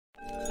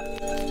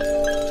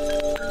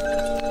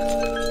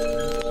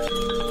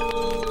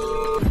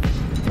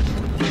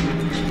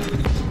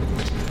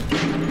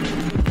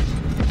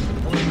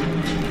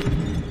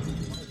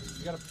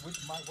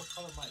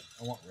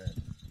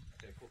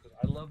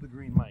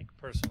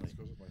personally.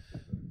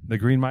 The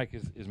green mic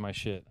is my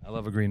shit. I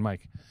love a green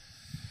mic.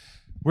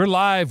 We're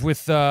live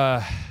with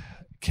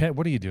Ken.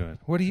 What are you doing?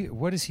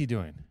 What is he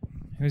doing?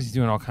 He's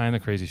doing all kind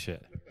of crazy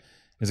shit.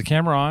 Is the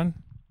camera on?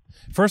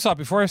 First off,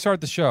 before I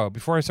start the show,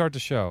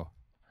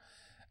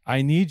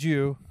 I need.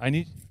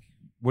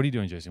 What are you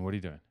doing, Jason? What are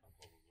you doing?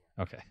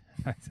 Okay.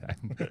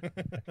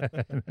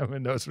 No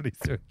one knows what he's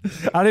doing.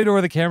 I don't even know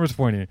where the camera's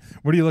pointing.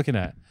 What are you looking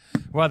at?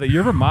 Wow, the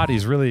yerba mate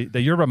is really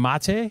the yerba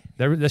mate.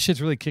 That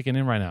shit's really kicking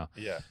in right now.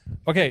 Yeah.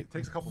 Okay. It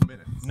takes a couple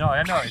minutes. No,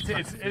 I know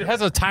it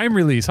has a time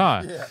release,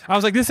 huh? Yeah. I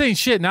was like, this ain't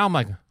shit. Now I'm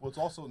like, Well, it's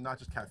also not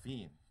just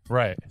caffeine.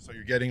 right. So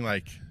you're getting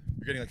like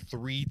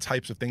three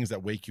types of things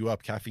that wake you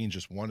up. Caffeine's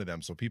just one of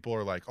them. So people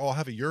are like, "Oh, I'll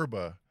have a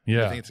yerba."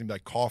 Yeah. I think it's gonna be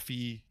like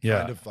coffee, Yeah.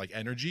 kind of like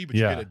energy, but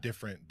Yeah. you get a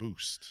different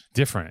boost.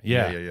 Different.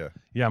 Yeah. Yeah.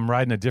 Yeah, I'm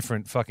riding a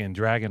different fucking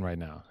dragon right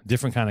now.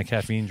 Different kind of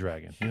caffeine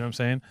dragon. You know what I'm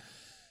saying?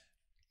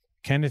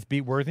 Kenneth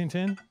Beat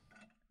Worthington,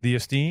 the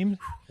esteemed,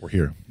 We're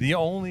here. the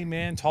only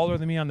man taller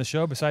than me on the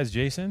show besides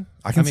Jason.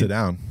 I can mean, sit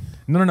down.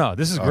 No.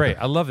 This is great.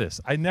 Okay. I love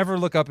this. I never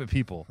look up at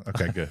people.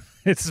 Okay, good.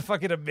 It's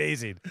fucking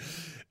amazing.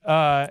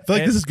 I feel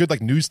like this is good,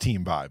 like news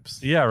team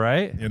vibes. Yeah,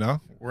 right? You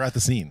know, we're at the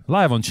scene.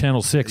 Live on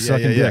Channel 6, Yeah,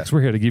 Sucking yeah. Dicks. We're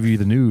here to give you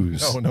the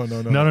news.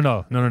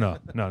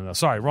 No.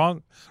 Sorry,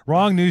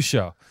 wrong news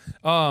show.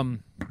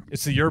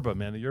 It's the yerba,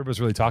 man. The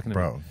yerba's really talking to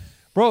me.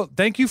 Bro,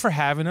 thank you for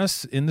having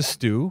us in the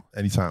stew.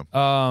 Anytime.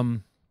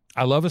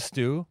 I love a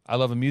stew. I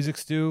love a music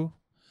stew.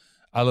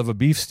 I love a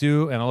beef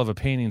stew, and I love a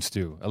painting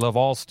stew. I love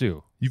all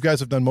stew. You guys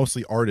have done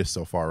mostly artists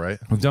so far, right?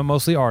 We've done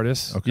mostly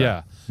artists. Okay.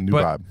 Yeah. New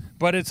vibe.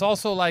 But it's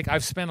also like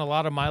I've spent a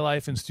lot of my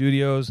life in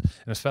studios, and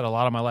I've spent a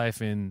lot of my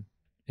life in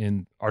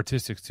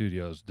artistic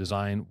studios,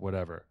 design,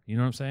 whatever. You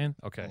know what I'm saying?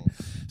 Okay.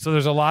 So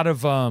there's a lot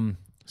of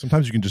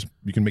Sometimes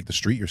you can make the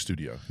street your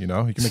studio. You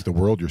know, you can make the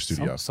world your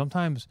studio.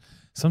 sometimes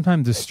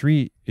the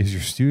street is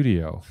your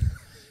studio,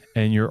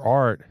 and your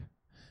art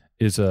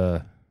is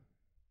a.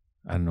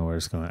 I don't know where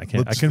it's going. I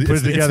couldn't put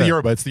it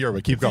together. It's the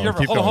yerba. Keep going.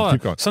 Hold on.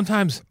 Keep going.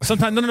 Sometimes.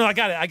 No. I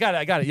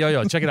got it.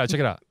 Yo, check it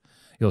out.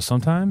 Yo,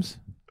 sometimes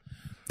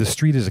the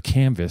street is a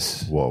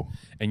canvas. Whoa.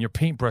 And your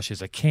paintbrush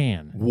is a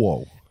can.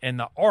 Whoa. And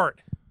the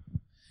art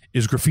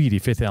is graffiti,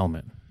 Fifth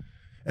Element.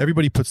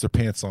 Everybody puts their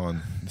pants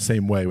on the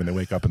same way when they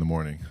wake up in the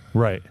morning.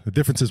 Right. The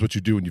difference is what you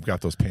do when you've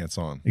got those pants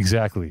on.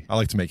 Exactly. I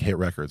like to make hit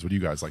records. What do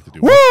you guys like to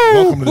do? Woo!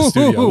 Welcome to the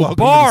studio. Welcome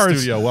Bars. to the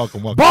studio.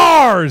 Welcome.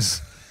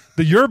 Bars.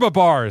 The yerba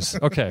bars.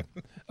 Okay.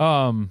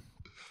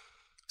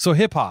 So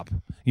hip hop,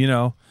 you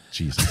know.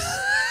 Jesus.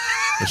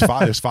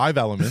 There's five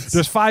elements.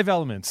 There's 5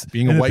 elements.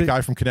 Being a white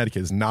guy from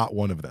Connecticut is not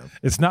one of them.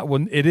 It's not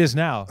one. It is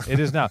now.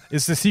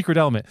 It's the secret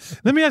element.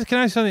 Let me ask. Can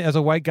I ask something? As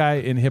a white guy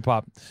in hip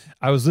hop,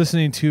 I was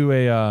listening to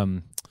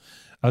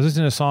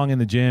a song in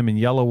the gym, and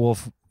Yellow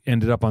Wolf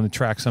ended up on the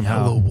track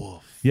somehow. Yellow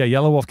Wolf. Yeah,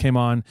 Yellow Wolf came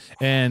on,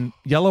 and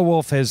Yellow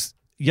Wolf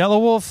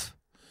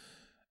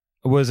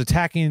was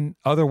attacking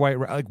other white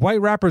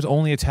rappers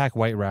only attack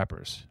white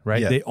rappers,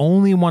 right? Yeah. They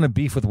only want to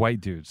beef with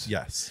white dudes.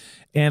 Yes.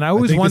 And I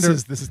always wonder,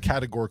 this is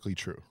categorically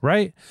true.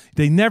 right?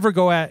 They never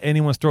go at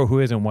anyone's throat who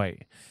isn't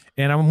white.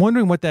 And I'm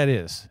wondering what that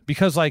is.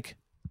 Because, like,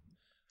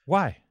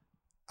 why?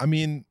 I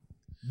mean,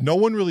 no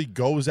one really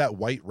goes at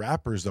white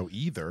rappers, though,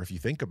 either, if you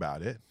think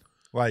about it.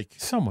 Like,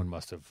 Someone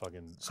must have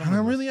fucking... I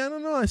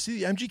don't know. I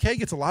see MGK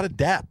gets a lot of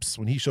daps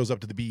when he shows up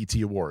to the BET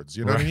Awards.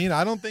 You know what I mean?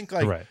 I don't think,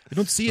 like, Right. I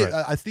don't see it.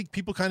 Right. I think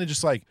people kind of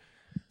just, like,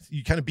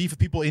 you kind of beef with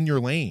people in your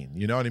lane.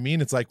 You know what I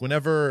mean? It's like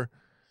whenever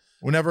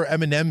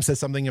Eminem says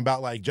something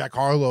about like Jack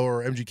Harlow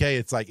or MGK,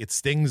 it's like it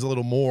stings a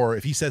little more.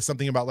 If he says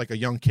something about like a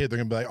young kid, they're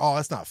gonna be like, "Oh,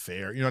 that's not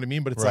fair." You know what I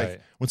mean? But it's Right.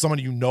 like when someone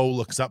you know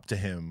looks up to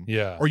him,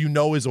 Yeah. or you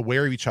know is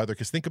aware of each other.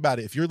 Because think about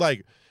it: if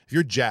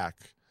you're Jack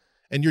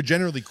and you're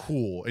generally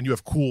cool and you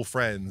have cool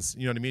friends,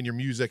 you know what I mean? Your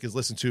music is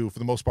listened to for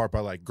the most part by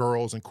like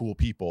girls and cool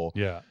people.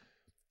 Yeah.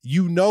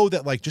 You know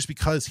that like just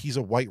because he's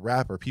a white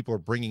rapper, people are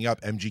bringing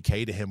up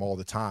MGK to him all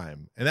the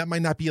time, and that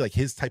might not be like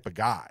his type of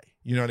guy.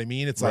 You know what I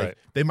mean? It's like Right.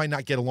 they might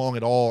not get along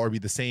at all, or be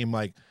the same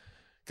like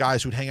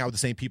guys who'd hang out with the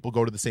same people,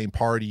 go to the same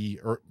party,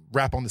 or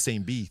rap on the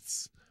same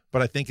beats.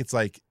 But I think it's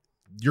like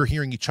you're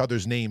hearing each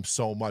other's names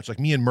so much. Like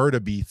me and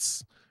Murda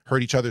Beats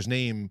heard each other's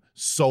name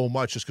so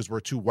much just because we're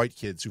two white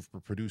kids who've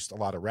produced a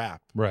lot of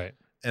rap. Right.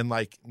 And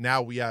like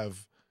now we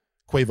have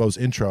Quavo's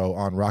intro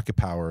on Rocket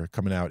Power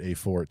coming out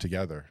A4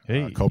 together,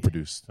 Hey.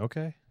 co-produced.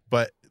 Okay.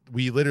 But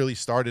we literally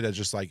started as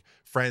just like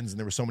friends, and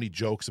there were so many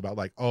jokes about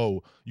like,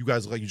 oh, you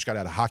guys look like you just got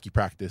out of hockey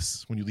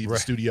practice when you leave the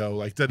Right. studio,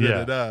 like da da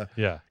da da.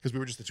 Yeah. Because we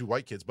were just the two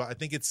white kids. But I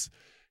think it's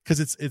because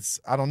it's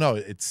I don't know,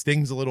 it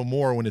stings a little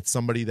more when it's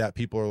somebody that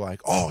people are like,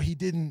 oh, he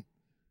didn't.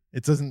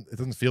 It doesn't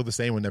feel the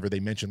same whenever they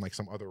mention like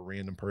some other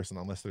random person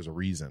unless there's a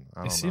reason. I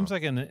don't It seems know.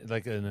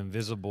 like an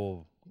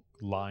invisible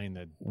line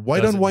that White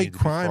on doesn't white need to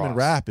be crime and crossed.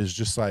 rap is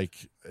just like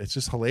it's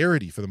just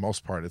hilarity for the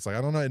most part. It's like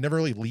I don't know, it never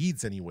really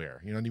leads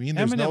anywhere. You know what I mean?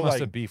 There's Eminem no must like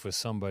have beef with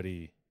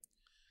somebody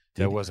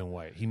Did that he? wasn't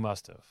white. He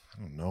must have.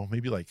 I don't know,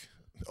 maybe like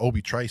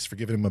Obi Trice for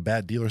giving him a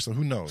bad deal or so.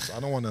 Who knows? I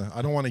don't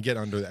want to get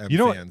under the M You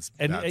know, fans.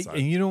 and bad side.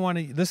 you don't want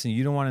to listen.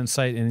 You don't want to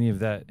incite any of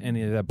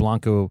that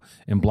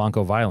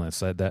Blanco violence.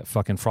 That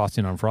fucking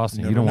frosting on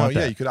frosting. You don't want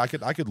that. Yeah,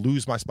 I could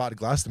lose my spot at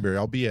Glastonbury.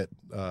 I'll be at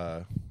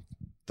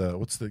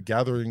what's the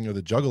gathering of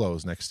the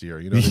Juggalos next year.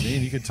 You know what I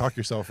mean? You can talk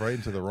yourself right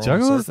into the wrong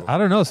Juggalos. circle. I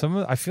don't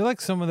know. I feel like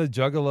some of the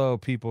Juggalo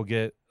people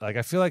get like.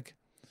 I feel like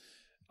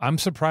I'm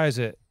surprised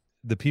at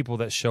the people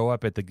that show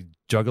up at the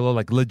Juggalo,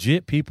 like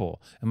legit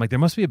people. I'm like, there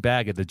must be a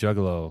bag at the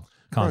Juggalo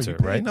concert,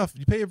 Bro, right?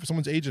 You pay for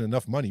someone's agent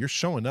enough money. You're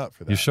showing up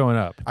for that. You're showing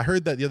up. I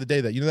heard that the other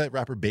day that, you know, that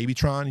rapper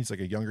Babytron, he's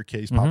like a younger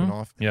kid, he's popping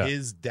off. Yeah.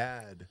 His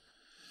dad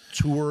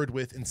toured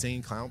with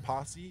Insane Clown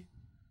Posse.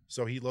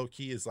 So he low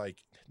key is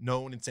like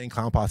known Insane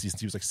Clown Posse since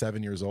he was like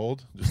 7 years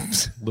old.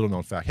 Just little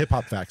known fact. Hip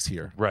hop facts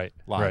here. Right.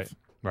 Live.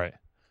 Right.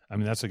 I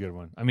mean, that's a good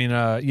one. I mean,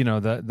 you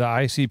know, the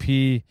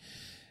ICP.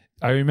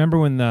 I remember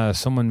when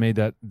someone made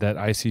that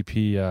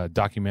ICP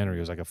documentary. It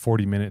was like a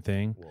 40-minute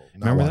thing.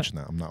 Not watching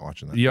that? I'm not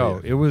watching that. Yo,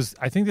 Yeah. it was.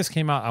 I think this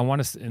came out. I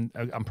want to. And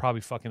I'm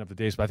probably fucking up the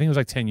dates, but I think it was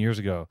like 10 years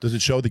ago. Does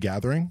it show The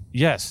Gathering?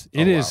 Yes,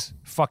 it Oh, is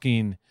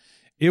fucking.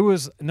 It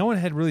was. No one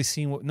had really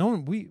seen what. No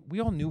one. We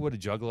all knew what a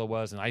Juggalo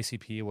was, an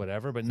ICP, or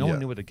whatever, but no one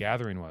knew what the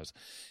Gathering was.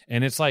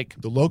 And it's like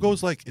The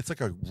logo's like, it's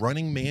like a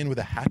running man with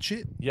a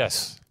hatchet.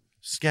 yes,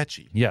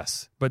 Sketchy.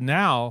 yes. But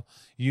now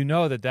you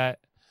know that.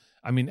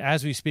 I mean,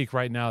 as we speak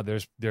right now,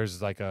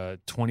 there's like a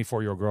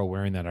 24-year-old girl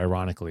wearing that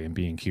ironically and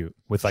being cute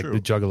with like True.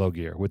 the Juggalo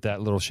gear with that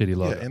little shitty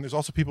logo. Yeah, and there's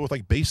also people with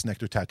like Bass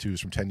Nectar tattoos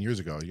from 10 years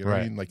ago. You know what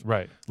I mean? Like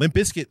right. Limp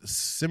Bizkit,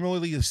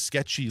 similarly a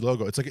sketchy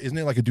logo. It's like, isn't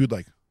it like a dude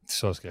like,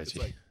 So sketchy. it's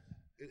like,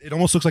 it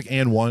almost looks like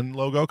And One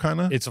logo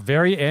kind of. It's a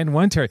very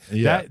N1 Terry.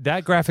 Yeah.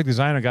 That graphic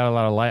designer got a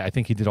lot of light. I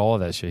think he did all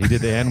of that shit. He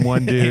did the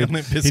N1 dude.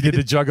 Limp He did Bizkit.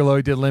 the Juggalo.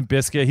 He did Limp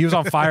Bizkit. He was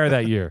on fire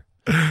that year.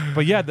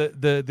 But yeah,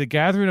 the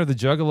Gathering of the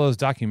Juggalos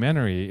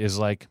documentary is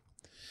like,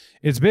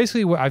 it's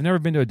basically what I've never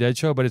been to a Dead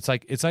show, but it's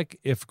like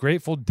if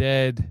Grateful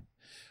Dead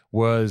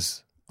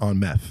was On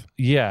meth.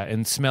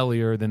 and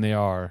smellier than they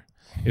are.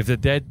 If the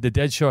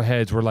Dead show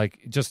heads were like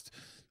just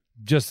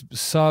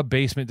sub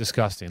basement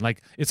disgusting.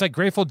 Like it's like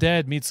Grateful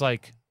Dead meets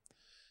like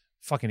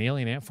fucking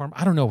Alien Ant Farm.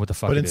 I don't know what the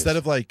fuck. But it instead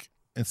is. of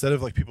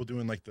like people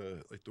doing like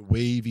the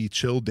wavy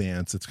chill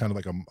dance, it's kind of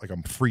like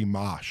a free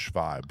mosh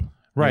vibe.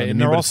 Right, You and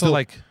know what I mean? they're But also still,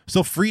 like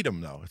still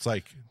freedom though. It's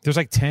like there's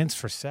like tents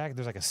for sex.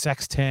 There's like a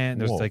sex tent.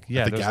 There's whoa, like at the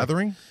there's like-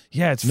 Gathering.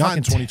 it's Not fucking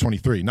in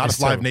 2023. Not It's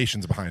if Live terrible.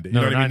 Nation's behind it. You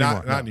No, know what I mean?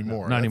 not Not anymore.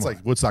 anymore. Not It's anymore.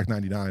 like Woodstock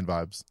 99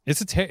 vibes.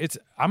 it's.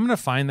 I'm gonna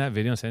find that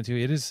video and send it to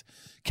you. It is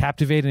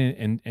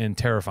captivating and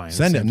terrifying. at the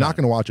Send it. same I'm not time.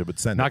 going to watch it, but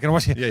send it. Not gonna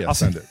watch it. Yeah, I'll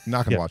send it.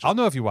 Not going to Yeah, watch it. I'll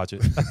know if you watch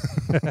it.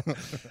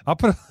 I'll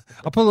put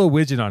a little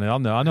widget on it. I'll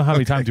know how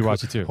many times you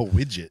watch it too. A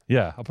widget.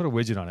 Yeah, I'll put a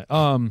widget on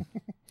it.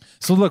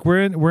 So look,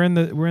 we're in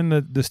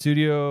the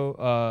studio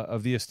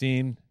of the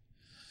esteemed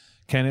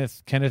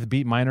Kenneth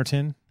Beat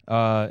Minerton,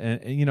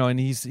 and you know, and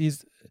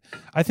he's.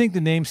 I think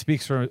the name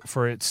speaks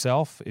for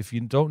itself. If you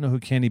don't know who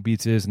Kenny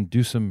Beats is, and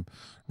do some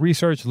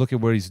research, look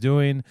at what he's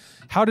doing.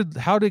 How did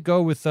it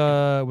go with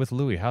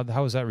Louis? How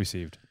was that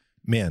received?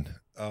 Man,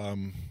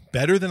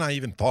 better than I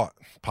even thought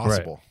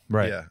possible.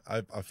 Right. Yeah,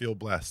 I feel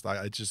blessed.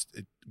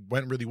 It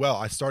went really well.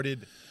 I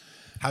started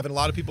having a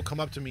lot of people come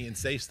up to me and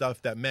say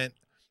stuff that meant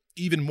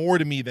even more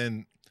to me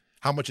than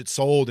how much it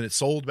sold, and it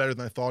sold better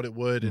than I thought it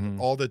would, and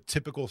all the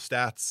typical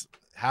stats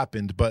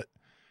happened. But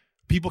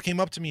people came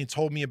up to me and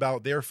told me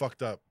about their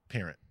fucked up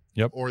parent,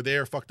 Yep. or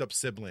their fucked up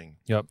sibling,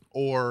 Yep.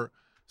 or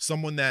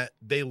someone that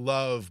they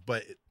love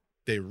but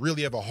they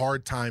really have a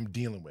hard time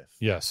dealing with.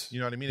 Yes. You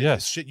know what I mean? Yes.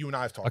 It's shit you and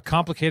I have talked A about.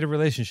 complicated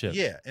relationship.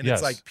 Yeah, and Yes.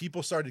 it's like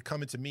people started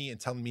coming to me and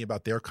telling me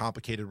about their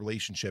complicated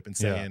relationship and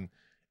saying,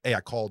 "Hey,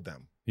 I called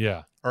them,"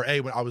 Yeah. or "Hey,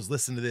 when I was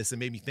listening to this, it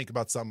made me think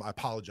about something. I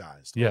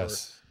apologized."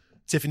 Yes. Or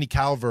Tiffany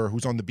Calver,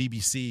 who's on the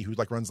BBC, who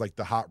like runs like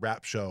the hot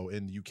rap show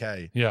in the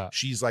UK. Yeah.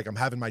 She's like, "I'm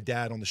having my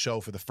dad on the show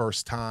for the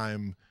first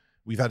time.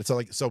 We've had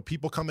it so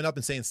people coming up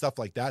and saying stuff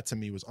like that to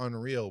me was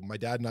unreal." My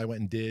dad and I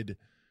went and did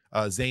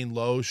Zane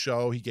Lowe's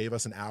show. He gave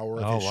us an hour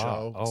of his wow.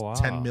 show. Oh, wow.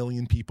 10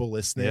 million people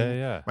listening.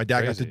 Yeah. My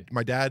dad Crazy.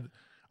 my dad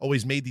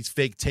always made these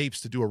fake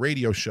tapes to do a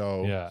radio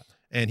show. Yeah.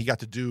 And he got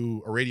to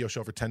do a radio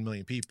show for 10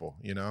 million people,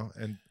 you know?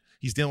 And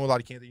he's dealing with a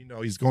lot of cancer, you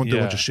know, he's going through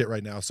a bunch of shit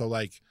right now. So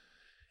like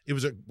it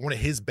was one of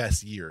his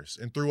best years.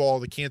 And through all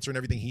the cancer and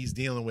everything he's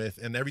dealing with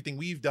and everything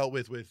we've dealt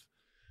with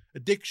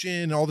addiction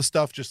and all the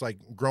stuff just like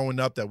growing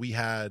up that we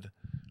had,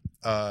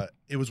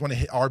 it was one of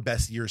our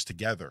best years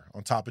together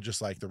on top of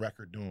just like the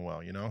record doing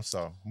well, you know?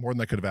 So more than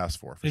I could have asked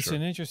for It's sure.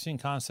 an interesting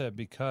concept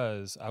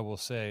because I will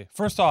say,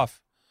 first off,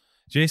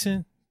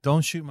 Jason,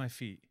 don't shoot my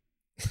feet.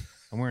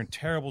 I'm wearing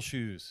terrible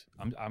shoes.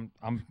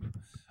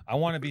 I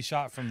want to be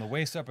shot from the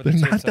waist up or the They're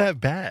tits not up. that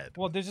bad.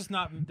 Well, they're just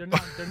not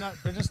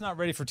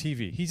ready for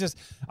TV.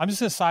 I'm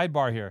just a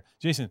sidebar here.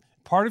 Jason,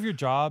 part of your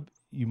job,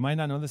 you might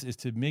not know this, is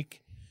to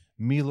make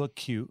me look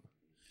cute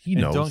He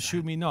and knows. don't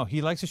shoot me. No,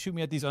 he likes to shoot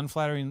me at these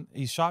unflattering.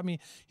 He shot me.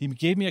 He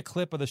gave me a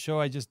clip of the show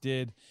I just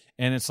did,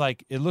 and it's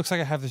like it looks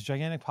like I have this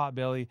gigantic pot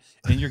belly,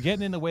 and you're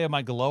getting in the way of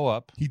my glow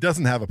up. He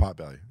doesn't have a pot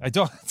belly. I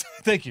don't.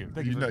 Thank you.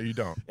 Thank you. No, you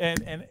don't.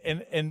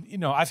 And you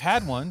know, I've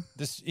had one.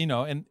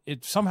 And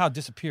it somehow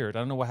disappeared. I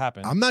don't know what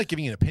happened. I'm not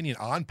giving an opinion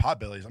on pot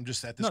bellies. I'm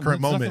just at this current there's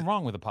moment. nothing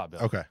wrong with a pot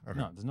belly. Okay.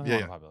 No, there's nothing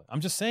wrong with a pot belly.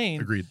 I'm just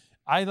saying. Agreed.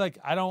 I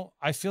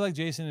feel like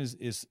Jason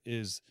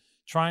is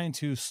trying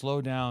to slow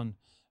down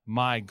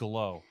my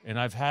glow, and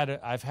I've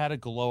had a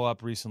glow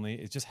up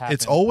recently. It just happened.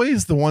 It's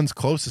always the ones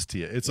closest to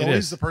you. It's It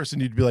always is. the person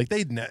you'd be like,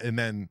 and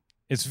then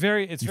It's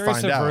very You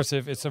subversive. find out.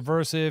 It's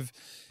subversive.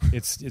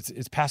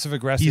 It's passive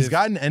aggressive. he's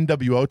got an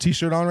NWO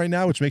t-shirt on right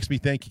now, which makes me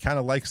think he kind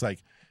of likes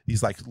like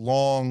these like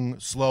long,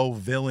 slow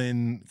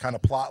villain kind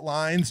of plot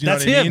lines. You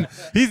That's know what him.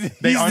 I mean?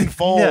 They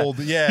unfold.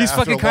 Yeah, He's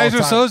after fucking a long Kaiser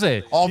time.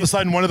 Soze. All of a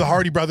sudden, one of the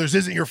Hardy brothers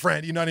isn't your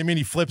friend. You know what I mean?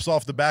 He flips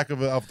off the back of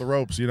the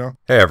ropes. You know.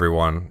 Hey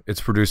everyone,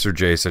 it's producer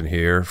Jason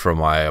here from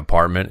my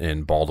apartment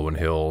in Baldwin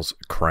Hills,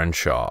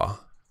 Crenshaw.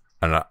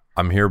 And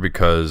I'm here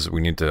because we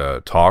need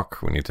to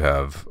talk. We need to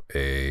have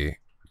a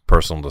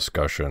personal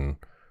discussion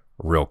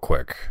real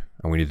quick.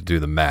 And we need to do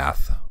the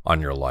math on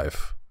your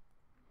life.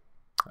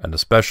 And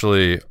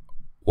especially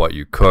what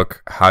you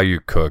cook, how you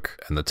cook,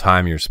 and the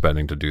time you're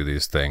spending to do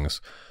these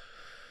things.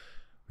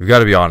 We've got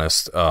to be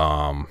honest.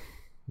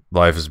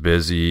 Life is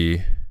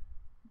busy,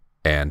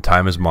 and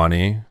time is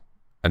money,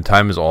 and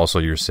time is also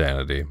your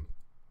sanity.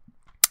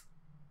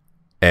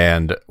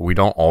 And we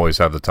don't always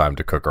have the time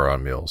to cook our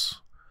own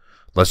meals.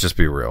 Let's just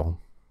be real.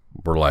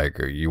 We're like,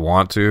 you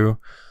want to,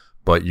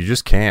 but you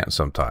just can't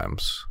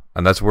sometimes.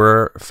 And that's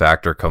where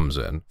Factor comes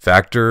in.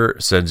 Factor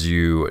sends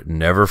you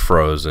never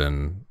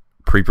frozen,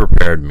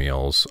 pre-prepared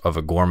meals of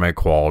a gourmet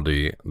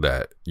quality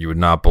that you would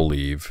not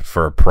believe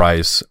for a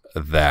price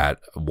that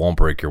won't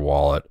break your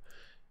wallet.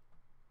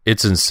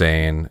 It's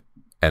insane,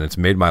 and it's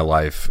made my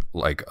life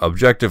like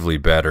objectively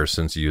better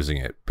since using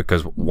it,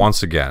 because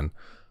once again,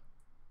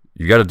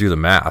 you got to do the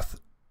math.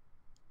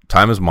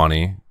 Time is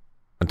money,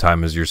 and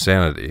time is your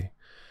sanity.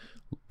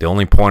 The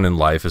only point in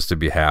life is to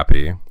be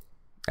happy,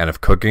 and if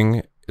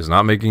cooking is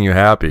not making you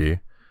happy,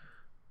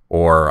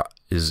 or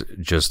is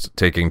just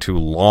taking too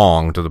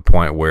long to the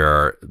point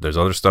where there's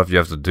other stuff you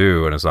have to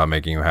do and it's not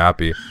making you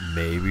happy,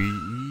 maybe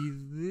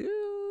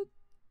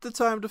the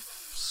time to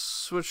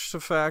switch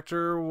to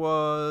Factor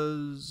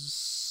was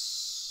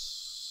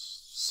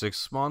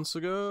 6 months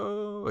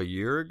ago, a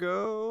year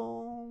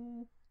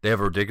ago. They have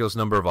a ridiculous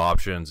number of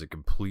options. It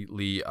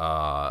completely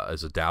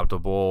is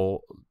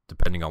adaptable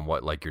depending on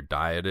what like your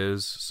diet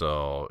is.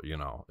 So, you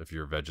know, if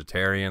you're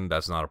vegetarian,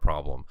 that's not a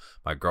problem.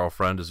 My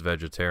girlfriend is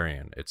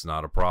vegetarian. It's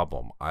not a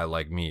problem. I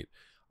like meat.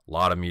 A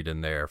lot of meat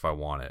in there if I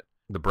want it.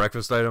 The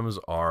breakfast items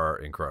are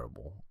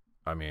incredible.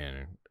 I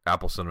mean,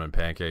 apple cinnamon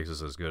pancakes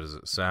is as good as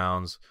it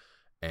sounds.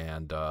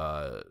 And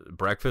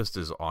breakfast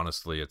is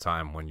honestly a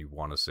time when you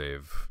want to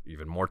save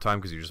even more time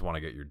because you just want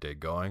to get your day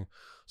going.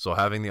 So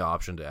having the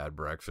option to add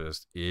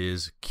breakfast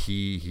is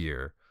key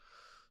here.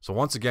 So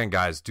once again,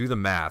 guys, do the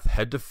math.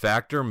 Head to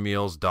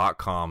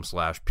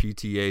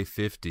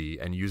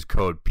factormeals.com/PTA50 and use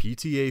code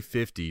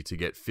PTA50 to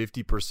get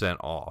 50%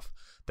 off.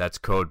 That's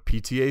code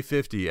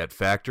PTA50 at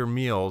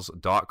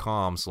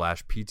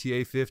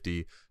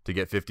factormeals.com/PTA50 to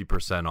get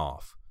 50%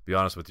 off. Be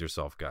honest with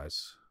yourself,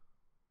 guys.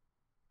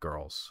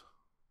 Girls.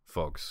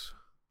 Folks.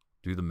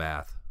 Do the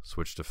math.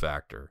 Switch to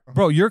Factor.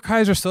 Bro, you're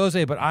Kaiser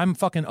Soze, but I'm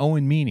fucking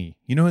Owen Meany.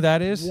 You know who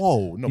that is?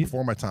 Whoa, no,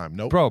 before my time.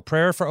 Nope. Bro,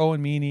 prayer for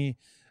Owen Meany.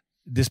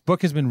 This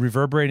book has been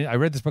reverberating. I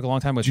read this book a long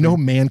time ago. Do you know who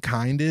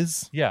Mankind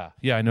is? Yeah,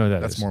 I know that.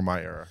 That's more my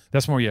era.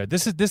 That's more. Yeah,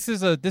 this is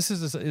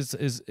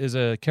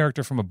a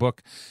character from a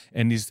book,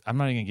 and I'm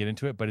not even gonna get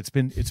into it, but it's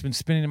been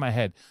spinning in my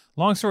head.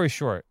 Long story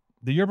short,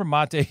 the yerba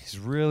mate is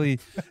really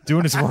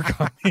doing its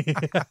work on me.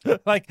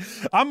 Like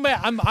I'm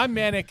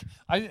manic.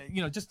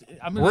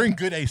 We're in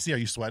good AC. Are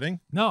you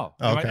sweating? No.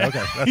 Oh, okay.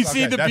 That's, You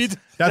see okay. the beat.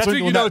 That's when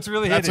when you know it's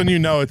really That's hitting. when you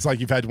know it's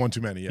like you've had one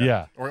too many.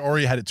 Yeah. Or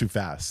you had it too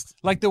fast.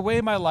 Like the way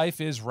my life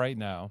is right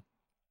now,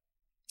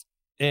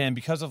 and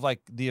because of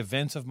like the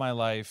events of my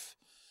life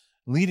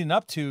leading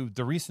up to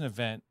the recent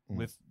event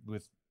with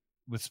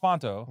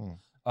Sponto,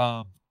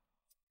 I've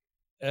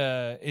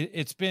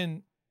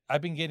been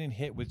getting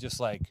hit with just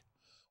like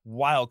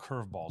wild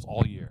curveballs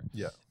all year.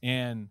 Yeah.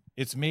 And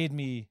it's made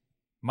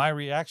my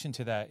reaction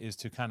to that is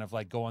to kind of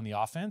like go on the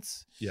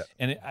offense. Yeah.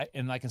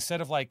 And like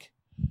instead of like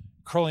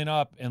curling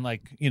up and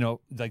like, you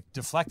know, like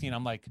deflecting,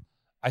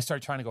 I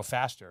start trying to go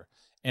faster.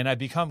 And I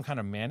become kind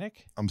of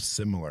manic. I'm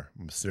similar.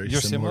 I'm a very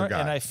You're similar guy.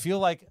 and I feel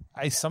like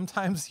I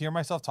sometimes hear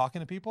myself talking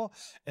to people,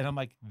 and I'm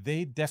like,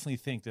 they definitely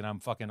think that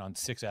I'm fucking on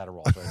 6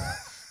 Adderalls right now,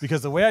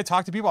 because the way I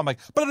talk to people, I'm like,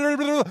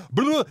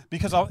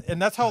 because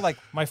and that's how like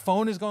my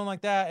phone is going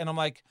like that, and I'm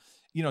like,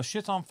 you know,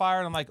 shit's on fire,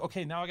 and I'm like,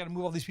 okay, now I got to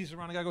move all these pieces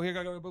around. I got to go here.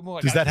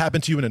 Does that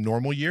happen to you in a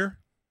normal year,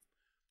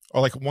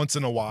 or like once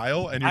in a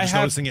while, and you're just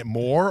noticing it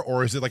more,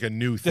 or is it like a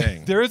new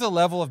thing? There is a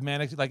level of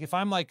manic. Like if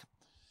I'm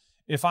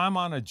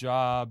on a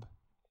job.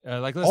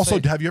 Like also,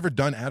 have you ever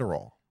done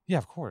Adderall? Yeah,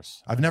 of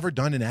course. I've never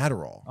done an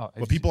Adderall. Oh,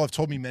 But people have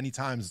told me many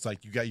times, it's like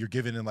you're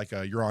given in like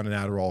you're on an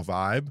Adderall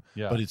vibe.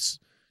 Yeah. But it's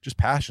just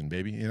passion,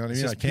 baby. You know what I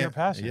It's mean? just pure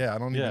passion. Yeah, I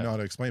don't Yeah. even know how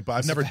to explain it, but I've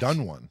It's never just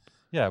done one.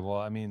 Yeah, well,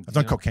 I mean, I've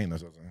done you know, cocaine.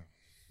 That's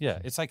Yeah,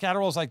 it's like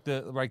Adderall's like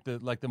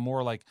the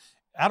more like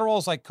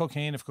Adderall's like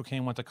cocaine if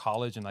cocaine went to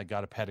college and like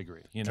got a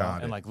pedigree, you know, Got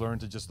it. and like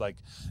learned to just like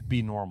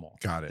be normal.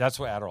 Got it. That's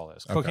what Adderall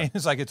is. Okay. Cocaine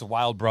is like its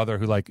wild brother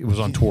who like it was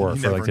on tour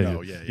You for like never 10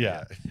 know. years.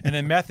 Yeah. And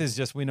then meth is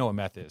just we know what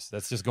meth is.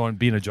 That's just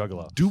being a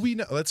juggalo. Do we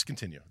know? Let's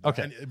continue.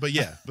 Okay. But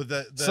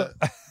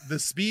the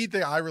speed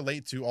thing I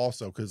relate to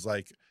also, because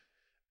like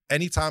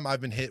anytime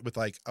I've been hit with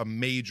like a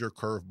major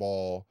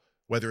curveball,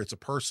 whether it's a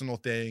personal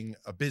thing,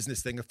 a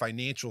business thing, a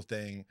financial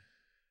thing,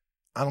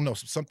 I don't know,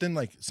 something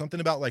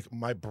about like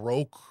my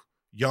broke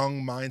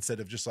young mindset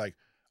of just like,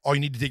 oh, you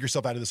need to dig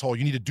yourself out of this hole.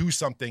 You need to do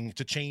something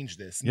to change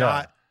this. Yeah.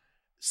 Not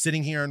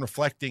sitting here and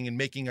reflecting and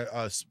making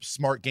a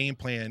smart game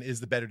plan is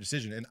the better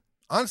decision. And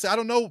honestly, I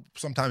don't know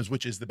sometimes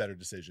which is the better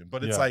decision,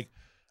 but it's Yeah. like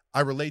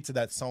I relate to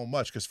that so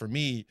much because for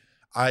me,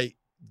 I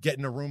get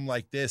in a room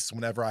like this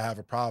whenever I have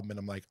a problem and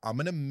I'm like, I'm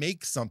going to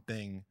make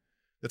something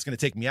that's going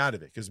to take me out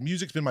of it because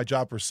music's been my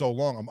job for so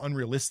long. I'm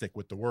unrealistic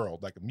with the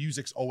world. Like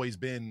music's always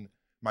been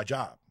my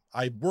job.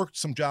 I worked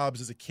some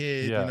jobs as a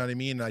kid, Yeah. you know what I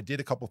mean? And I did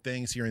a couple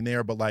things here and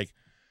there, but like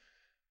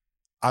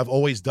I've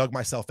always dug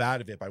myself out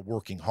of it by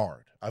working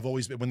hard. I've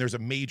always been, when there's a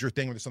major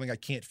thing or there's something I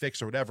can't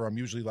fix or whatever, I'm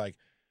usually like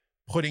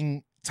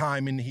putting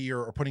time in here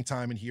or putting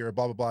time in here,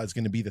 blah, blah, blah is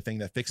going to be the thing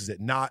that fixes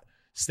it, not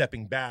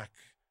stepping back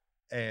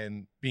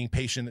and being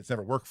patient. It's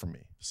never worked for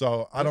me.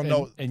 So I don't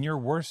know. And your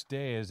worst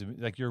day is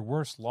like your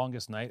worst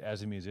longest night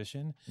as a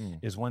musician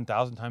is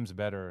 1,000 times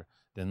better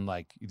than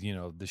like, you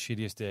know, the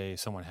shittiest day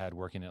someone had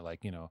working at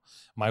like, you know,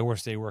 my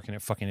worst day working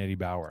at fucking Eddie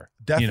Bauer.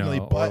 Definitely,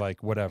 you know, but or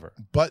like whatever.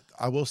 But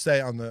I will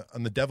say on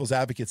the devil's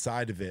advocate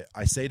side of it,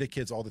 I say to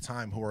kids all the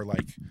time who are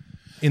like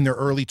in their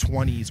early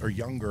 20s or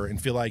younger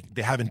and feel like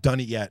they haven't done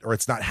it yet or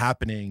it's not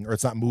happening or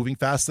it's not moving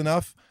fast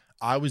enough.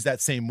 I was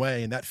that same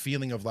way. And that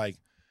feeling of like,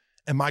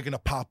 am I going to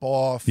pop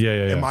off? Yeah.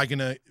 Am I going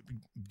to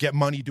get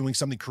money doing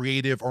something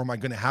creative or am I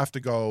going to have to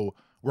go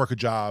work a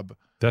job?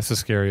 That's the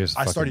scariest.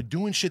 I started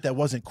doing shit that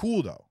wasn't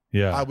cool though.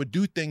 Yeah. I would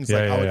do things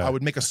Yeah, like yeah, I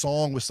would make a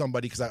song with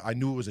somebody because I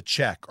knew it was a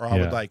check, or I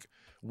would like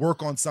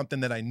work on something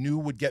that I knew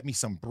would get me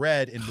some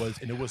bread and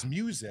it was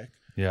music.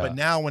 Yeah. But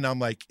now when I'm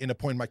like in a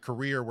point in my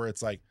career where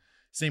it's like,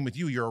 same with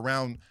you, you're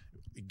around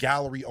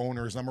gallery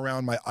owners, I'm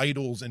around my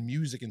idols and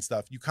music and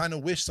stuff. You kind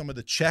of wish some of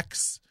the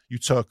checks you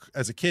took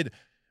as a kid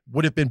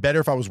would have been better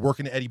if I was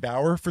working at Eddie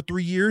Bauer for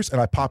 3 years and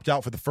I popped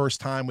out for the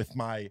first time with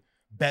my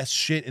best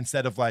shit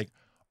instead of like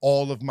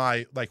all of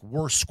my like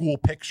worst school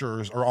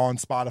pictures are on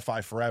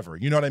Spotify forever.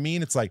 You know what I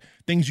mean? It's like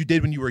things you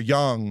did when you were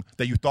young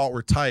that you thought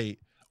were tight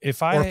or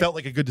felt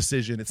like a good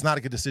decision. It's not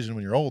a good decision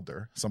when you're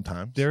older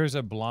sometimes. There's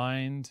a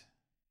blind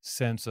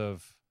sense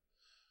of,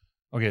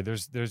 okay,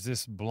 there's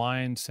this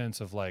blind sense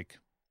of like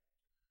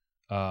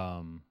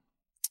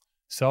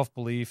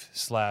self-belief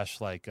 /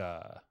 like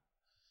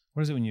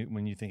what is it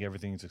when you think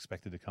everything's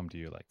expected to come to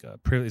you? Like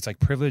it's like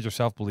privilege or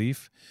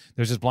self-belief.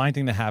 There's this blind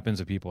thing that happens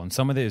to people, and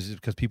some of it is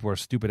because people are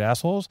stupid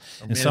assholes,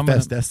 and some of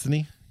them,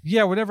 destiny.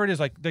 yeah, whatever it is.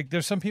 Like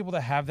there's some people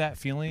that have that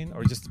feeling,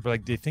 or just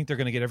like they think they're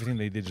going to get everything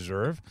they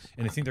deserve,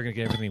 and they think they're going to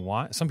get everything they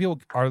want. Some people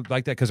are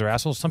like that because they're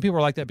assholes. Some people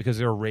are like that because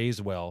they were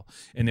raised well,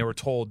 and they were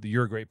told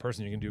you're a great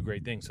person, you're going to do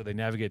great things, so they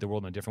navigate the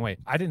world in a different way.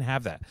 I didn't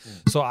have that,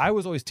 so I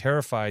was always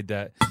terrified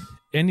that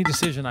any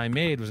decision I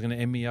made was going to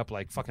end me up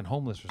like fucking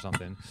homeless or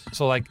something.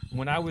 So like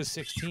when I was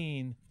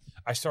 16,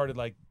 I started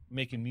like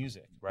making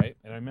music, right?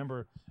 And I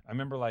remember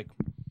like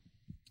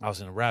I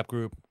was in a rap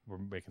group, we're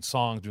making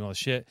songs, doing all this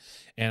shit.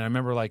 And I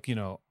remember like, you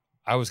know,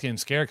 I was getting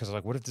scared because I was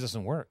like, what if this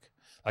doesn't work?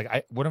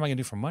 Like, what am I going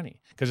to do for money?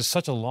 Because it's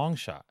such a long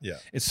shot. Yeah.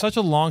 It's such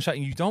a long shot.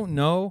 And you don't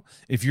know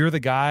if you're the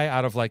guy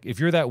out of like, if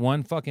you're that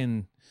one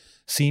fucking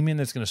semen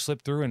that's going to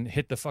slip through and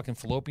hit the fucking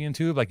fallopian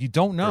tube. Like, you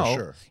don't know.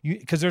 sure.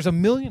 Because there's a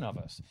million of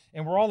us.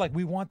 And we're all like,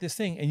 we want this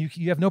thing. And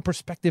you have no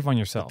perspective on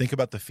yourself. Think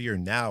about the fear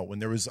now when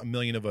there was a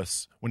million of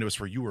us, when it was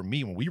for you or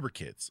me when we were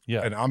kids.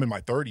 Yeah. And I'm in my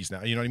 30s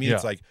now. You know what I mean? Yeah.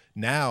 It's like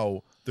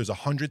now there's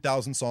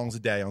 100,000 songs a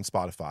day on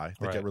Spotify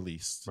that Right. get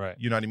released. Right.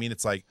 You know what I mean?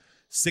 It's like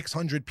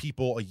 600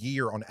 people a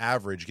year on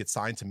average get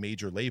signed to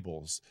major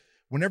labels.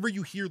 Whenever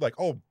you hear like,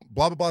 oh,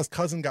 blah, blah, blah's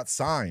cousin got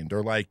signed,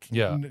 or like,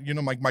 Yeah. you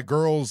know, my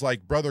girl's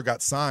like brother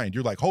got signed,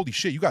 you're like, holy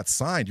shit, you got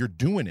signed. You're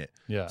doing it.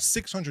 Yeah.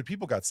 600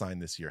 people got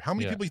signed this year. How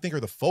many Yeah. people you think are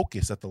the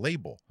focus at the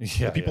label?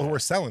 Yeah, The people yeah. who are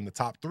selling the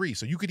top 3.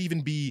 So you could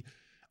even be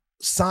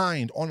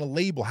signed on a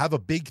label, have a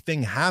big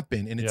thing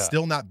happen, and it Yeah.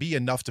 still not be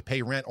enough to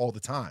pay rent all the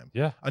time.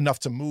 Yeah. Enough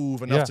to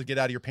move, enough Yeah. to get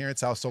out of your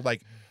parents' house. So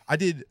like I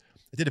did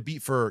a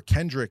beat for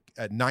Kendrick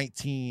at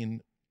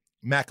 19,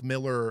 Mac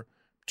Miller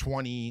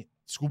 20,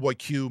 Schoolboy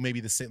Q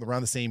maybe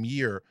around the same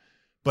year,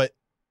 but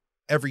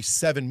every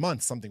 7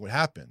 months something would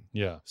happen.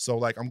 Yeah. So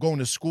like I'm going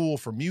to school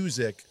for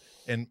music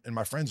and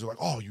my friends are like,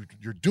 oh,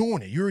 you're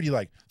doing it. You already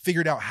like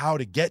figured out how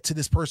to get to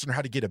this person or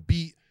how to get a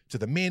beat to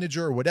the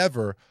manager or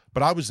whatever.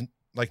 But I was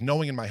like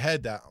knowing in my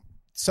head that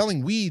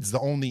selling weed's the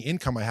only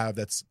income I have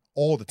that's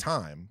all the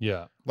time.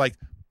 Yeah. Like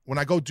when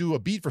I go do a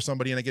beat for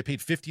somebody and I get paid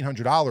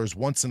 $1,500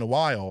 once in a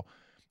while,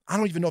 I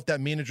don't even know if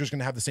that manager is going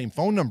to have the same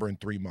phone number in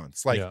 3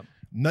 months. Like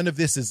none of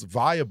this is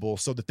viable.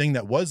 So the thing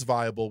that was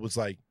viable was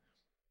like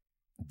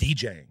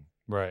DJing.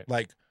 Right.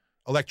 Like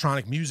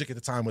electronic music at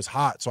the time was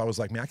hot. So I was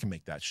like, man, I can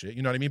make that shit.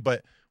 You know what I mean?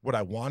 But what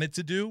I wanted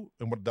to do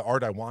and what the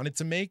art I wanted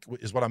to make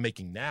is what I'm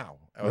making now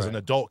as an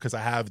adult, because I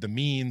have the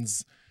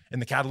means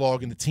and the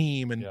catalog and the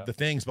team and the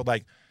things. But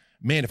like,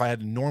 man, if I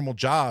had a normal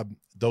job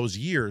those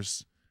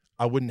years,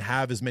 I wouldn't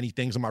have as many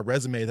things on my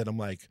resume that I'm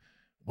like,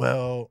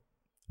 well,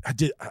 I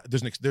did.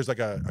 There's like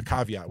a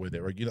caveat with it,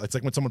 or it's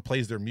like when someone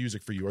plays their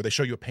music for you, or they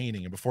show you a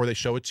painting, and before they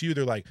show it to you,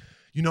 they're like,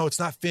 it's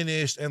not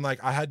finished, and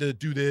like I had to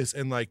do this,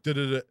 and like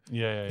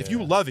If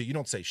you love it, you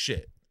don't say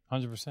shit.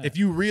 100%. If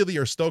you really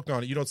are stoked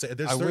on it, you don't say.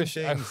 There's certain things.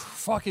 I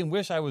fucking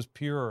wish I was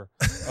pure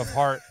of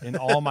heart in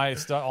all my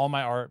stuff, all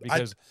my art,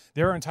 because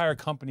there are entire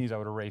companies I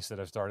would erase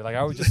that I've started. Like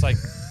I was just like,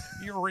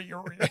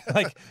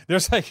 like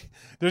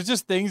there's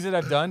just things that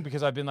I've done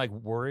because I've been like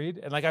worried,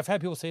 and like I've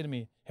had people say to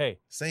me, "Hey,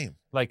 same.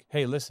 Like,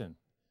 hey, listen,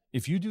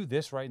 if you do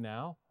this right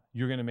now,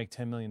 you're gonna make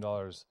 $10 million.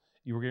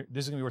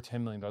 This is gonna be worth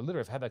 $10 million.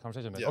 Literally, I've had that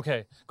conversation. I'm like,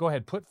 okay, go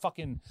ahead, put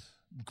fucking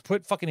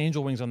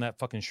angel wings on that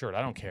fucking shirt.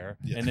 I don't care.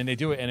 Yeah. And then they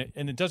do it,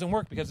 and it doesn't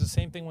work because it's the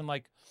same thing when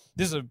like,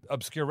 this is an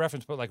obscure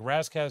reference, but like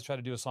Razkaz tried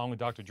to do a song with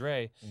Dr.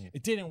 Dre.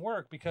 It didn't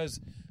work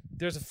because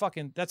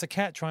that's a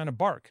cat trying to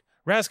bark.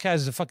 Razkaz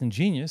is a fucking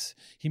genius.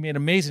 He made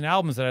amazing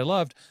albums that I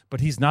loved,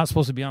 but he's not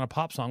supposed to be on a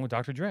pop song with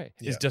Dr. Dre.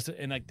 It's just,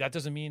 and like that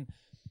doesn't mean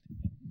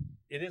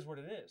it is what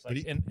it is.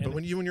 Like, but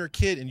when you're a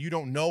kid and you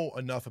don't know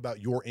enough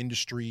about your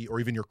industry or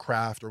even your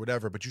craft or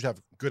whatever, but you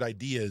have good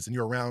ideas and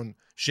you're around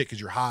shit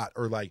because you're hot,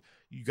 or like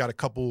you got a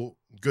couple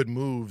good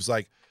moves,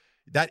 like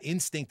that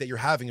instinct that you're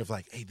having of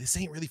like, hey, this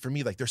ain't really for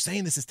me. Like they're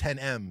saying this is 10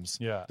 M's.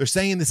 Yeah. They're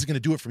saying this is going to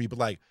do it for me, but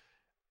like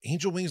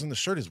angel wings on the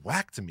shirt is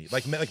whack to me.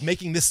 Like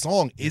making this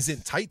song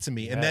isn't tight to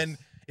me. And then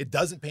it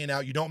doesn't pan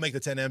out. You don't make the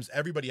 10 M's.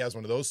 Everybody has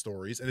one of those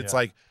stories. And it's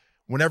like,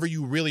 whenever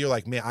you really are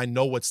like, man, I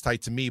know what's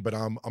tight to me, but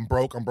I'm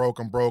broke.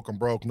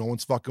 No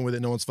one's fucking with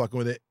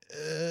it.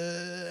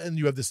 And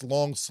you have this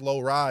long, slow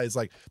rise.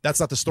 Like, that's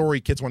not the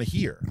story kids want to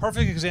hear.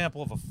 Perfect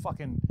example of a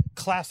fucking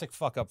classic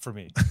fuck up for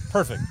me.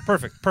 Perfect.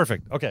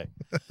 Okay.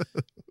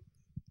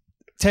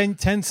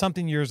 10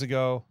 something years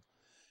ago,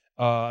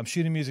 I'm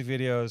shooting music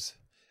videos.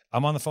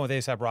 I'm on the phone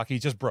with A$AP Rocky. He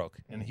just broke,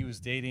 and he was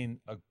dating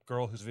a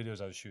girl whose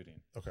videos I was shooting.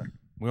 Okay.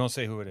 We won't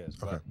say who it is,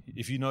 but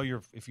if you know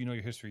your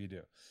history, you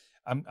do.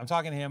 I'm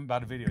talking to him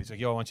about a video. He's like,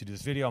 yo, I want you to do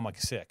this video. I'm like,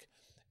 sick.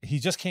 He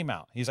just came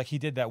out. He's like, he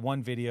did that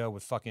one video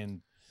with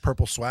fucking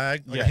Purple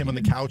Swag, like him on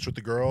the couch with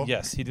the girl.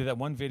 Yes, he did that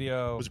one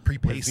video. Was it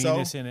pre-Peso?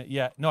 Venus in it.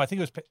 Yeah, no, I think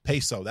it was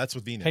Peso. That's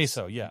with Venus.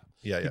 Peso, yeah.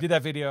 He did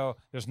that video.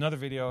 There's another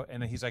video,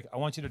 and then he's like, I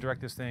want you to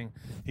direct this thing.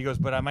 He goes,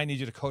 but I might need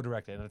you to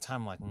co-direct it. And at the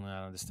time, I'm like,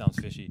 no, this sounds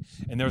fishy.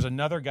 And there was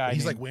another guy.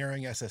 He's like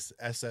wearing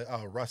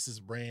Russ's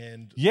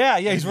brand. Yeah,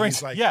 he's wearing.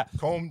 He's like,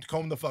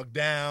 comb the fuck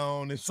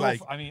down. It's so,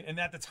 like, I mean, and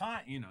at the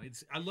time,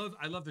 it's I love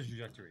the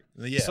trajectory.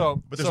 Yeah.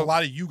 So, but there's a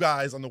lot of you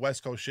guys on the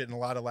West Coast shit, and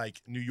a lot of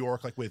like New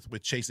York, like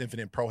with Chase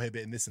Infinite,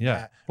 Prohibit, and this and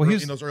that. Well,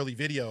 in those early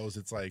videos,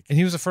 it's like, and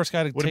he was the first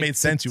guy to would have made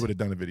sense. You would have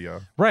done a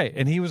video, right?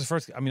 And he was the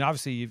first. I mean,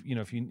 obviously,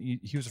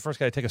 he was the first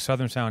guy to take a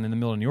Southern sound in the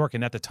middle of New York,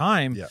 and at the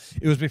time,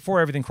 it was before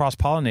everything cross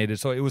pollinated,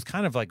 so it was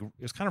kind of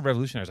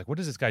revolutionary. I was like, what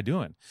is this guy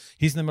doing?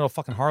 He's in the middle of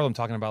fucking Harlem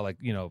talking about like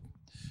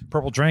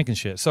purple drank and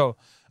shit. So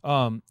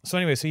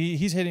anyway, so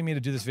he's hitting me to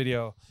do this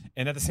video,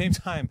 and at the same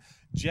time,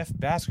 Jeff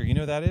Basker, you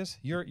know who that is?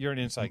 You're an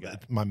inside guy.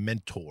 My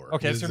mentor.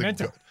 Okay, it's your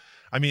mentor.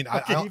 I mean,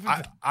 okay,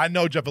 I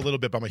know Jeff a little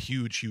bit, but I'm a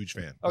huge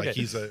fan. Okay. Like,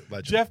 he's a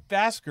legend. Jeff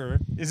Basker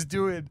is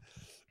doing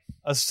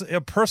a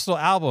personal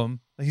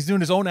album. He's doing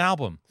his own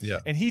album. Yeah.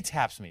 And he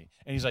taps me,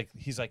 and he's like,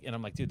 and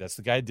I'm like, dude, that's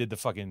the guy who did the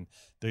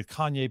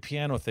Kanye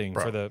piano thing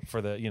for the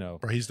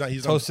Bro, he's done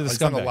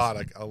a lot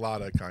of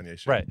Kanye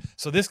shit. Right.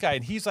 So this guy,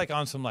 and he's like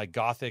on some like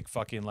gothic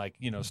fucking like,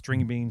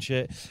 string bean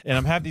shit. And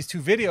I'm having these two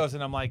videos,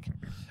 and I'm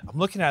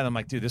looking at it, I'm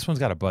like, dude, this one's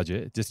got a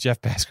budget. This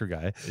Jeff Basker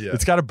guy. Yeah.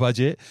 It's got a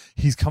budget.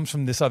 He comes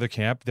from this other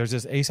camp. There's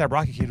this A$AP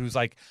Rocky kid who's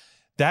like,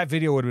 that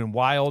video would have been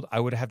wild. I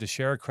would have to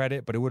share a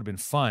credit, but it would have been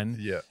fun.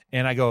 Yeah.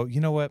 And I go,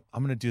 you know what?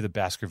 I'm going to do the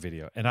Basker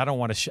video, and I don't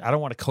want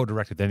to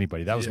co-direct with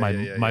anybody. That was my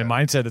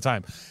mindset at the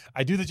time.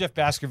 I do the Jeff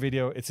Basker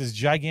video. It's this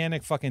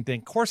gigantic fucking thing.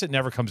 Of course, it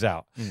never comes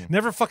out.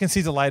 Never fucking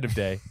sees the light of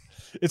day.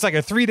 It's like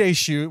a 3-day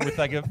shoot with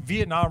like a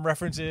Vietnam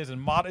references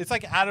and It's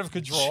like out of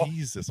control.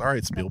 Jesus. All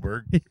right,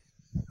 Spielberg.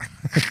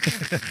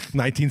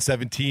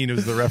 1917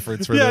 was the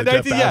reference for the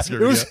Jeff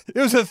Basker. It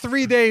was a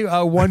 3-day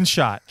one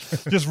shot.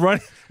 Just run.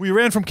 We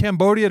ran from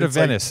Cambodia to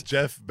Venice. Like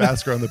Jeff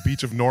Basker on the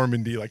beach of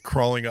Normandy, like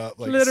crawling up,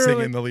 like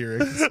singing the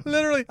lyrics.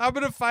 Literally, I'm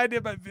gonna find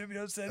it by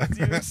Vimeo. Send it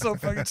to you. It's so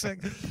fucking sick.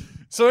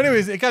 So,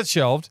 anyways, it got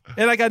shelved,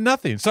 and I got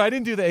nothing. So I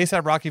didn't do the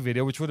A$AP Rocky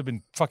video, which would have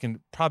been fucking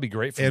probably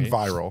great for me. And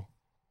viral.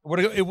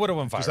 It would have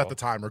went viral. Just at the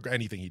time, or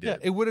anything he did. Yeah,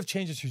 it would have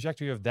changed the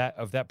trajectory of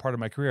that part of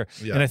my career.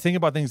 Yeah. And I think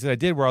about things that I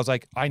did where I was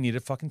like, I need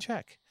a fucking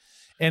check.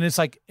 And it's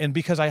like, and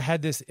because I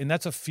had this, and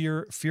that's a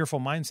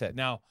fearful mindset.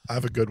 Now, I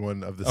have a good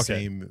one of the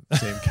same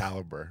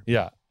caliber.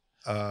 Yeah.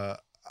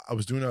 I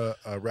was doing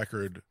a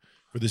record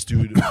for this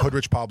dude,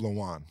 Hoodrich Pablo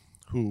Juan,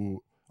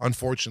 who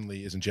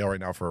unfortunately is in jail right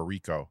now for a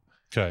RICO.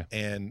 Okay.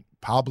 And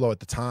Pablo at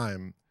the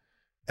time,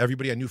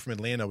 everybody I knew from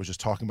Atlanta was just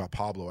talking about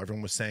Pablo.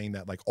 Everyone was saying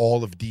that like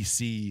all of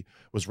DC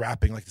was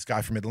rapping like this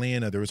guy from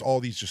Atlanta. There was all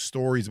these just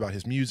stories about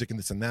his music and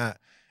this and that.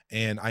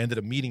 And I ended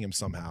up meeting him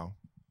somehow.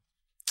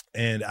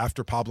 And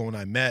after Pablo and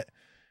I met,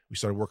 we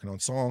started working on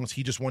songs.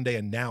 He just one day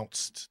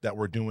announced that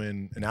we're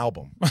doing an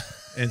album.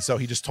 And so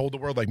he just told the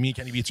world, like, me and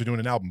Kenny Beats are doing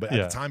an album. But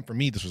at the time, for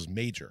me, this was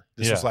major.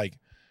 This was like,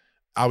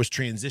 I was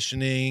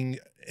transitioning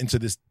into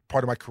this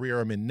part of my career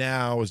I'm in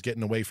now. I was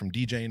getting away from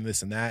DJing and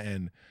this and that.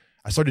 And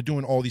I started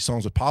doing all these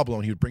songs with Pablo,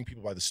 and he would bring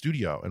people by the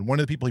studio. And one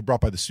of the people he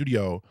brought by the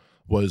studio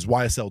was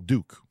YSL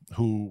Duke,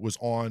 who was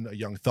on a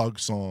Young Thug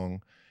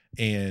song.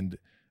 And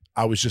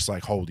I was just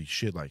like, holy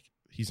shit, like,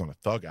 he's on a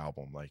Thug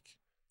album. Like,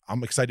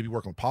 I'm excited to be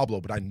working with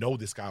Pablo, but I know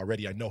this guy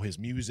already. I know his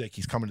music.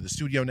 He's coming to the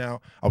studio now.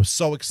 I was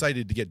so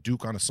excited to get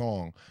Duke on a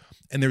song.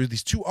 And there were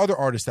these two other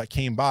artists that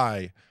came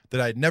by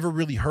that I had never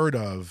really heard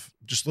of,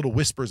 just little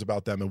whispers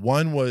about them. And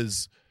one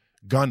was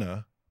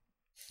Gunna.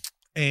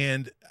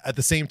 And at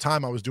the same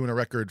time, I was doing a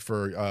record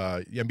for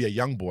NBA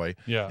Youngboy.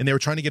 Yeah. And they were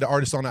trying to get an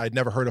artist on I'd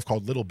never heard of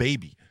called Little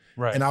Baby.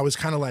 Right. And I was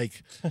kind of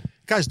like,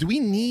 guys, do we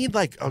need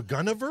like a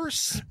Gunna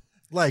verse?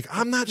 Like,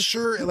 I'm not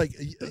sure. Like,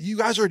 you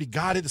guys already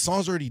got it. The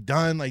song's already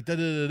done. Like,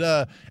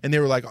 da-da-da-da. And they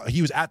were like,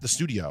 he was at the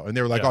studio. And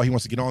they were like, oh, he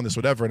wants to get on this,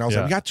 whatever. And I was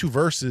like, we got 2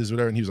 verses,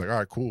 whatever. And he was like, all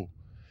right, cool.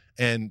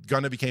 And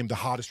Gunna became the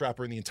hottest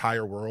rapper in the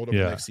entire world over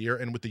the next year.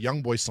 And with the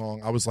Youngboy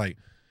song, I was like,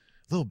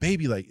 Little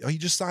Baby, like, oh, he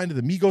just signed to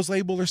the Migos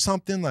label or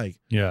something? Like,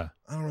 I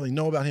don't really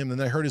know about him. And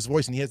then I heard his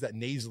voice, and he has that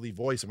nasally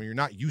voice. And when you're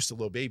not used to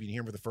Lil Baby and you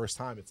hear him for the first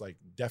time, it's like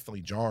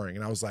definitely jarring.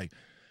 And I was like,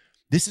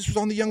 this is what's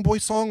on the Youngboy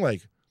song?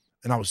 Like,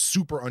 and I was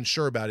super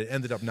unsure about it.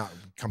 Ended up not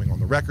coming on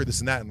the record, this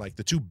and that. And like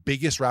the 2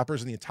 biggest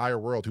rappers in the entire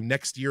world who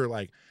next year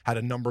like had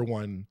a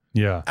 #1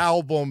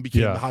 album,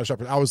 became the hottest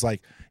rapper. I was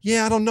like,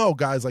 I don't know,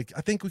 guys. Like,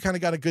 I think we kind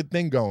of got a good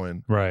thing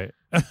going. Right.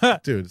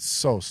 Dude, it's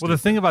so stupid. Well,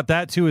 the thing about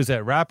that too is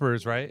that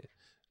rappers, right?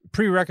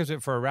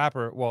 Prerequisite for a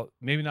rapper, well,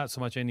 maybe not so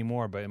much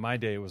anymore, but in my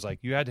day, it was like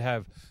you had to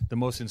have the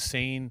most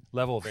insane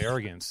level of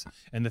arrogance.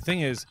 And the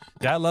thing is,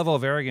 that level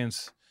of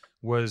arrogance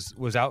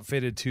was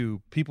outfitted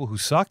to people who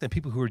sucked and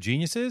people who were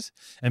geniuses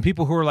and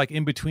people who were like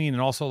in between,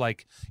 and also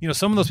like, you know,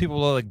 some of those people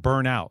will like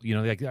burn out. You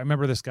know, like I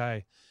remember this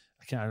guy.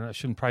 I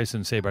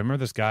shouldn't say, but I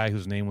remember this guy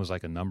whose name was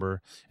like a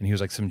number, and he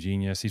was like some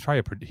genius. He's probably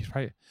a producer.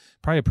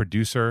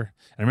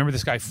 And I remember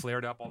this guy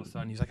flared up all of a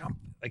sudden. He's like,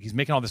 he's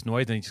making all this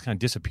noise, and he just kind of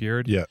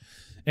disappeared. Yeah.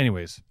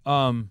 Anyways,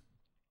 the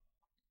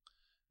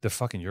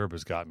fucking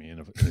Yoruba's got me in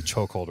a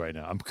chokehold right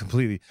now.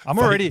 I'm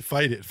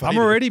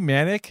already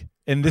manic,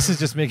 and this is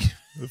just making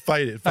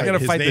fight it. I gotta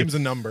His fight name's a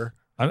number.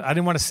 I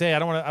didn't want to say. I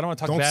don't want to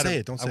talk Don't bad. say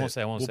it. Don't say it.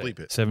 I won't We'll say bleep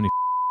it. it. 70.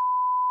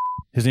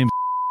 His name's.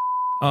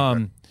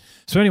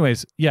 So,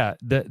 anyways,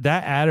 that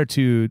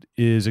attitude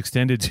is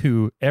extended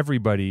to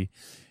everybody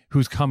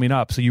who's coming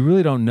up. So you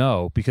really don't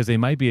know, because they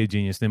might be a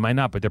genius, they might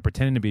not, but they're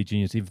pretending to be a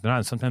genius, even if they're not.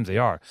 And sometimes they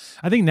are.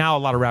 I think now a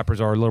lot of rappers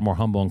are a little more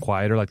humble and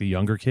quieter, like the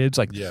younger kids.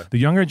 Like the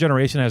younger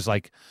generation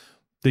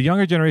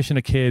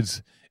of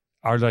kids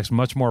are like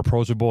much more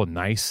approachable and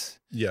nice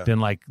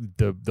than like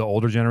the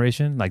older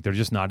generation. Like they're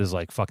just not as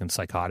like fucking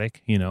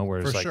psychotic, you know.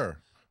 Whereas for like,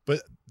 sure,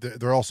 but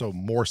they're also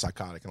more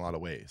psychotic in a lot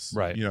of ways,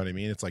 right? You know what I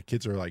mean? It's like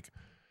kids are like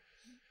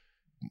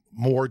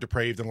more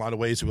depraved in a lot of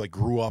ways, who like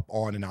grew up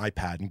on an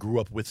iPad and grew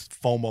up with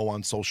FOMO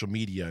on social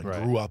media and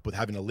grew up with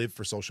having to live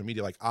for social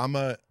media. Like I'm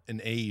an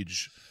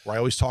age where I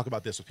always talk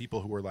about this with people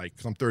who are like,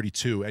 'cause I'm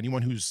 32,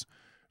 anyone who's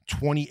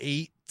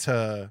 28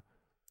 to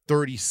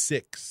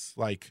 36,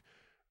 like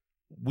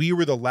we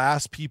were the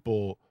last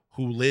people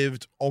who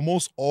lived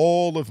almost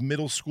all of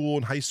middle school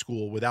and high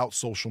school without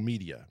social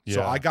media.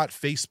 So I got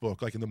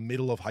Facebook like in the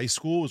middle of high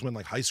school, was when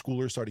like high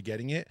schoolers started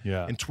getting it.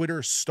 And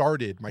Twitter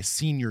started my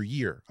senior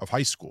year of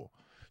high school.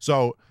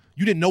 So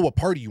you didn't know what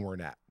party you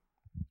weren't at,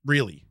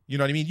 really. You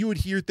know what I mean? You would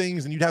hear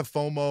things and you'd have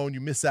FOMO and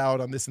you miss out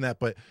on this and that.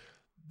 But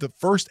the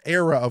first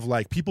era of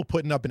like people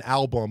putting up an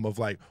album of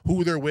like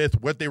who they're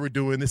with, what they were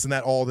doing, this and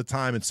that all the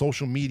time, and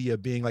social media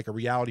being like a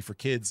reality for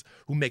kids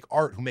who make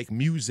art, who make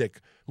music,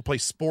 who play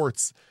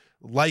sports,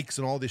 likes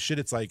and all this shit.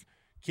 It's like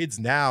kids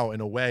now in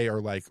a way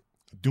are like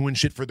doing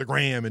shit for the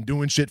gram and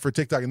doing shit for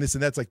TikTok and this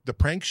and that's, like the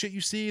prank shit you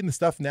see and the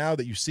stuff now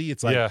that you see.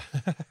 It's like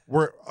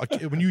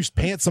when you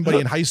pant somebody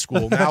in high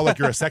school, now like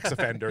you're a sex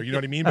offender, you know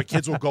what I mean? But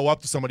kids will go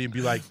up to somebody and be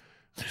like,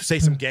 say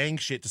some gang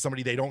shit to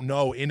somebody they don't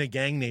know in a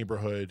gang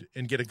neighborhood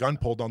and get a gun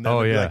pulled on them. Oh,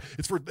 like,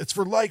 it's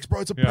for likes,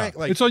 bro. It's a prank.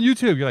 Like it's on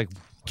YouTube. You're like,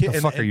 what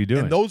the fuck are you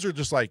doing? And those are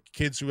just like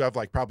kids who have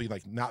like probably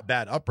like not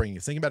bad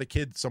upbringings. Think about a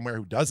kid somewhere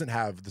who doesn't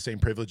have the same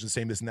privilege, the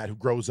same this and that, who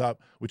grows up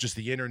with just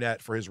the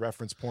internet for his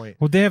reference point.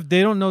 Well, they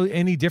don't know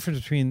any difference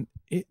between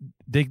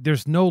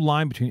there's no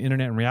line between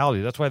internet and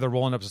reality. That's why they're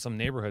rolling up to some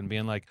neighborhood and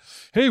being like,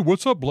 "Hey,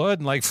 what's up, blood?"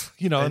 and like,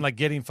 and like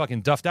getting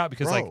fucking duffed out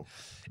because Bro. like,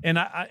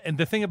 and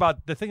the thing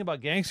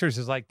about gangsters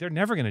is like they're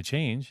never gonna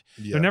change.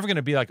 Yeah. They're never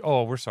gonna be like,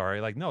 "Oh, we're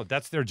sorry." Like, no,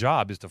 that's their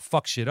job is to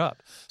fuck shit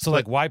up. So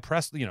like, why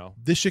press?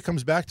 This shit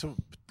comes back to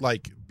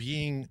like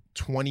being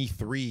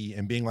 23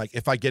 and being like,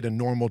 if I get a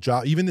normal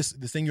job, even this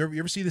thing. You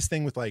ever see this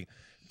thing with like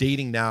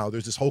dating now?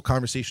 There's this whole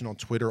conversation on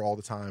Twitter all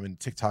the time and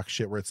TikTok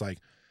shit where it's like,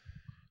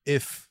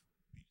 if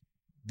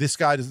this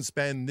guy doesn't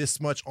spend this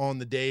much on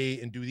the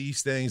date and do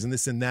these things and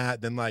this and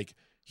that, then like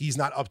he's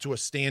not up to a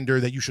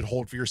standard that you should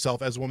hold for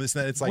yourself as a woman. This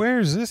and that. It's like, where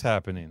is this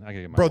happening? I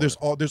gotta get my bro,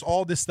 water. there's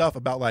all this stuff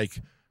about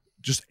like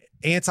just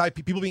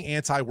people being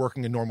anti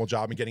working a normal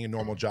job and getting a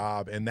normal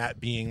job and that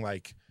being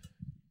like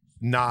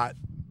not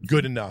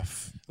good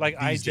enough. Like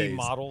these IG days.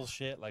 model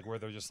shit, like where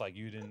they're just like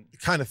you didn't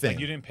kind of thing. like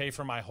you didn't pay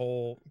for my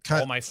all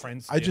my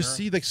friends. I just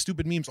dinner. see like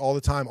stupid memes all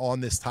the time on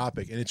this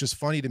topic, and it's just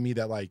funny to me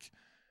that like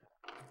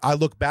I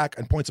look back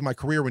on points in my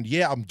career when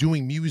I'm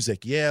doing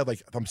music,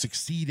 like I'm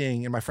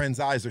succeeding in my friends'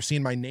 eyes, they're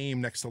seeing my name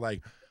next to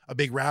like a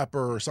big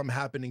rapper or something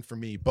happening for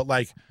me, but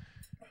like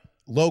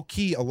low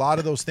key, a lot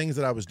of those things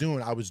that I was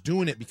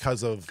doing it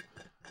because of,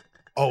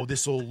 oh,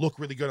 this will look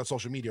really good on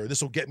social media, or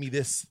this will get me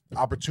this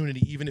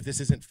opportunity, even if this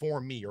isn't for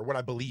me or what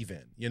I believe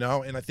in,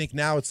 And I think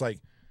now it's like,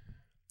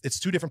 it's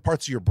two different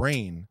parts of your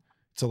brain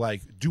to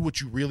like do what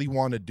you really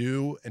want to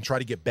do and try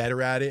to get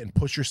better at it and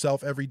push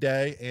yourself every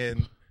day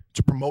and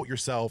to promote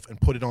yourself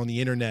and put it on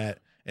the internet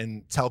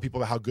and tell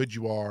people about how good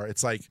you are.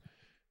 It's like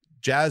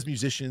jazz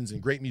musicians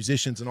and great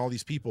musicians and all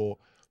these people,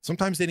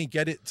 sometimes they didn't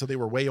get it till they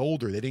were way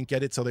older. They didn't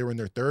get it till they were in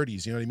their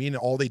 30s. You know what I mean? And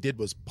all they did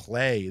was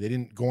play. They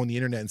didn't go on the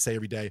internet and say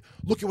every day,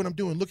 look at what I'm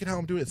doing. Look at how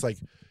I'm doing it. It's like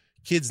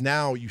kids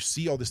now, you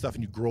see all this stuff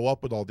and you grow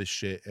up with all this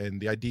shit. And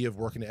the idea of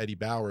working at Eddie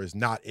Bauer is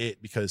not it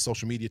because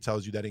social media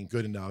tells you that ain't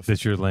good enough.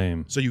 that you're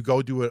lame. So you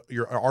go do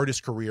your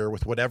artist career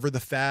with whatever the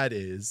fad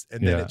is.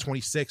 And then Yeah. at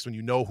 26, when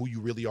you know who you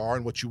really are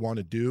and what you want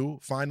to do,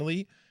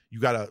 finally, you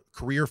got a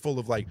career full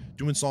of like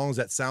doing songs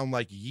that sound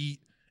like Yeet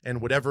and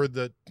whatever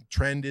the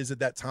trend is at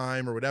that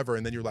time or whatever.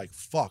 And then you're like,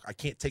 fuck, I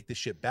can't take this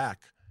shit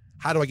back.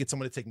 How do I get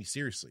someone to take me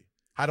seriously?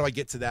 How do I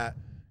get to that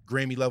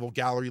Grammy level,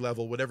 gallery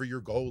level, whatever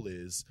your goal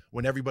is,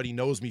 when everybody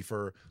knows me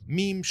for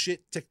meme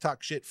shit,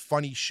 TikTok shit,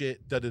 funny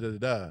shit,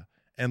 da-da-da-da-da.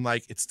 And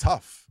like, it's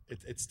tough.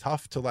 It's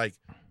tough to like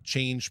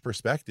change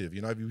perspective.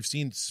 We've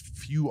seen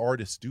few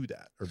artists do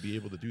that or be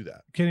able to do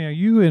that. Kenny, are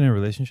you in a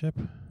relationship?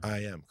 I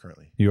am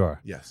currently. You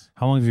are. Yes.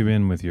 How long have you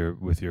been with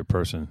your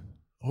person?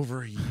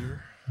 Over a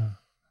year.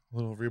 A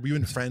little over. We've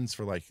been friends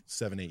for like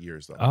 7-8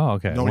 years though. Oh,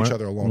 okay. Known each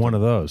other a long One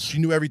time. of those. She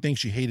knew everything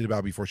she hated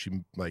about before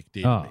she like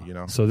dated me,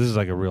 So this is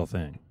like a real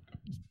thing.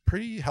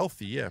 Pretty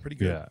healthy, yeah, pretty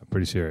good. Yeah,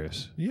 pretty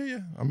serious.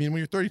 Yeah. I mean, when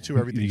you're 32,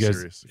 everything's You guys,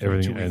 serious.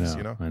 everything. 2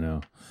 weeks, I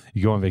know.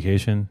 You go on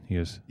vacation. He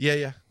goes.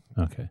 Yeah.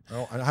 Okay.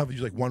 I have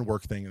usually like one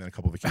work thing and then a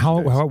couple of vacation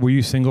How days. were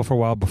you single for a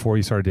while before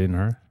you started dating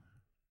her?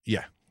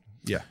 Yeah.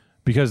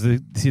 Because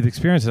the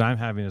experience that I'm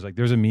having is like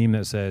there's a meme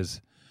that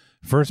says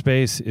first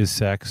base is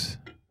sex,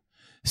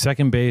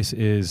 second base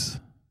is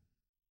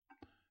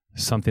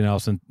something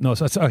else, and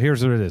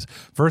here's what it is.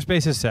 First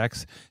base is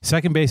sex,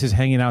 second base is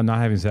hanging out and not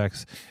having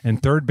sex,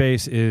 and third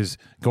base is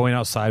going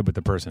outside with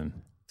the person.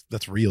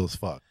 That's real as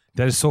fuck.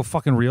 That is so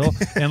fucking real.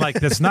 And like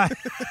that's not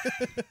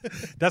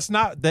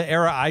the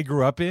era I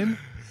grew up in.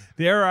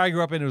 The era I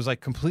grew up in, it was like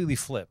completely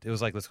flipped. It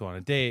was like, let's go on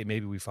a date,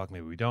 maybe we fuck,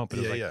 maybe we don't. But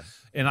it was like,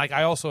 and like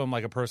I also am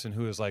like a person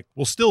who is like,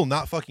 well, still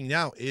not fucking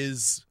now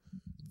is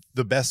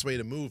the best way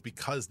to move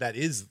because that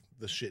is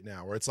the shit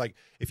now, where it's like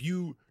if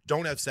you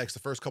don't have sex the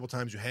first couple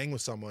times you hang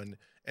with someone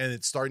and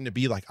it's starting to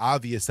be like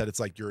obvious that it's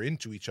like you're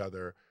into each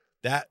other,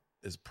 that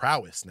is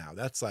prowess now.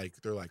 That's like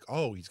they're like,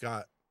 oh, he's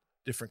got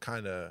different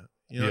kind of,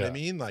 you know what I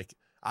mean? Like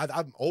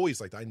I'm always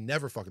like I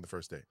never fucking the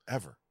first date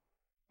ever.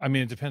 I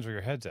mean, it depends where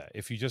your head's at.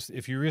 If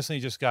you recently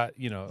just got,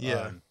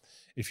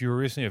 if you were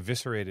recently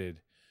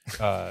eviscerated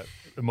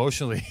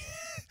emotionally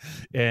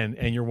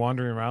and you're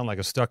wandering around like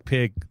a stuck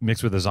pig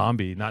mixed with a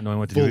zombie, not knowing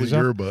what to do with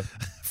yourself,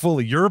 full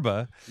of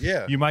yerba,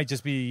 you might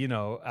just be,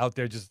 out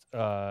there just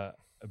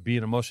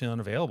being emotionally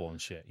unavailable and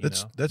shit.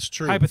 That's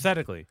true.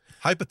 Hypothetically,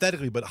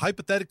 but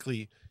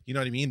hypothetically, you know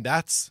what I mean?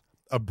 That's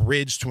a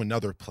bridge to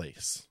another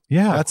place.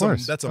 Yeah, that's of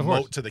course. That's a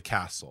moat to the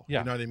castle. Yeah.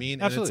 You know what I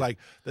mean? Absolutely. And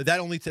it's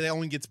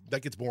like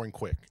that gets boring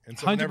quick. And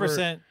so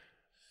 100%.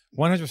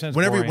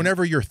 100%.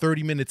 Whenever you're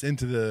 30 minutes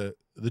into the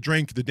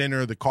drink, the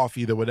dinner, the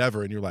coffee, the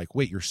whatever, and you're like,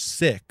 wait, you're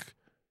sick.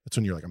 That's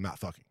when you're like, I'm not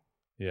fucking.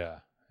 Yeah,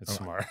 it's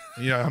smart.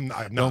 Yeah, I'm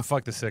not. Don't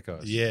fuck the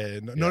sickos. Yeah,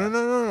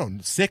 no.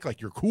 Sick,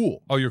 like you're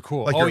cool. Oh, you're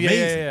cool. Like you're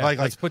amazing. Yeah. Like,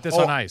 let's put this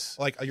on ice.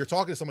 Like you're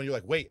talking to someone, you're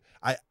like, wait,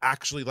 I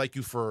actually like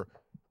you for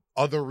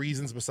other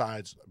reasons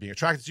besides being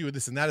attracted to you,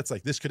 this and that. It's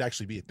like this could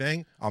actually be a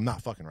thing. I'm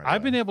not fucking right.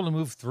 I've been able to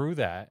move through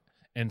that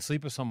and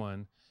sleep with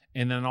someone,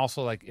 and then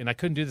also like, and I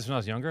couldn't do this when I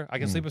was younger. I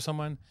can sleep with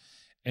someone,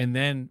 and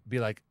then be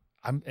like,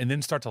 and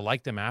then start to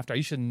like them after.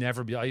 I should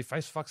never be. If I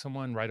fuck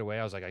someone right away,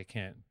 I was like, I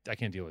can't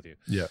deal with you.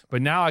 Yeah.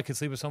 But now I could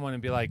sleep with someone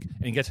and be like,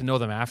 and get to know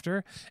them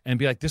after, and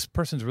be like, this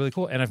person's really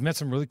cool. And I've met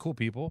some really cool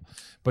people.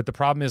 But the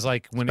problem is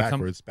like when it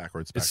comes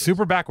backwards. it's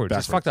super backwards.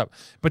 It's fucked up.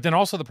 But then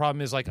also the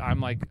problem is like I'm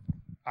like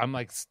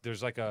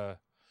there's like a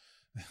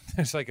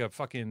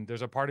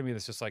part of me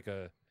that's just like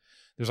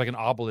there's like an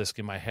obelisk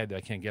in my head that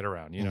I can't get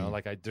around, you know,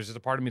 like there's just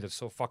a part of me that's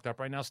so fucked up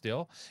right now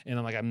still. And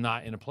I'm like, I'm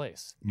not in a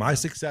place. My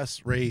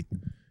success rate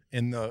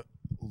in the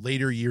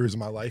later years of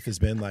my life has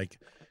been like,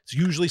 it's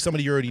usually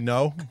somebody you already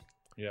know.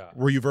 Yeah.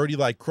 Where you've already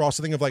like crossed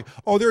the thing of like,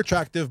 oh, they're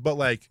attractive, but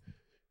like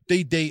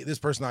they date this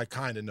person I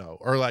kind of know.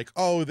 Or like,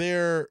 oh,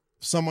 they're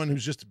someone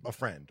who's just a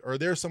friend. Or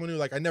they're someone who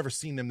like, I never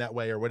seen them that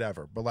way or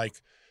whatever. But like,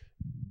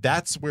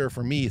 that's where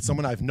for me, it's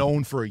someone I've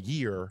known for a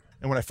year.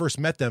 And when I first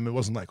met them, it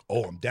wasn't like,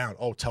 oh, I'm down.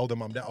 Oh, tell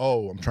them I'm down.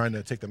 Oh, I'm trying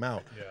to take them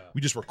out. Yeah.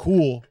 We just were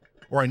cool.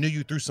 Or I knew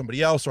you through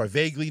somebody else, or I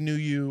vaguely knew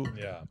you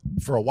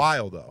for a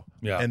while though.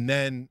 Yeah. And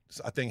then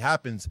a thing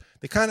happens.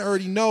 They kind of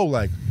already know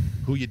like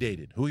who you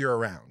dated, who you're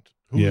around,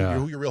 who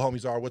your real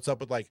homies are, what's up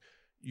with like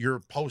your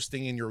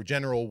posting and your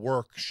general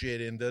work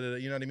shit and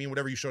you know what I mean?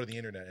 Whatever you show to the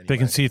internet. Anyway. They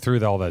can see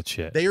through all that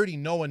shit. They already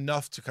know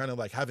enough to kind of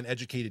like have an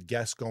educated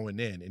guess going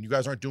in. And you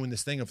guys aren't doing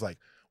this thing of like,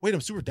 wait,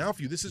 I'm super down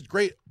for you. This is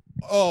great.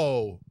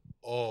 Oh.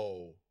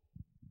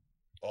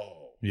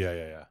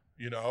 Yeah.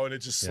 You know, and it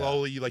just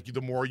slowly, like,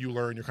 the more you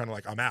learn, you're kind of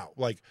like, I'm out.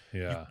 Like,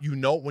 Yeah. you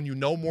know, when you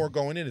know more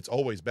going in, it's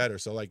always better.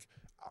 So, like,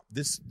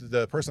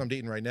 the person I'm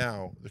dating right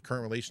now, the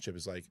current relationship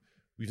is like,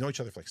 we've known each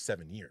other for like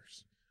 7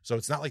 years. So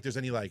it's not like there's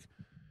any like,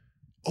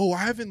 oh, I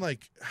haven't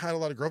like had a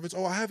lot of girlfriends.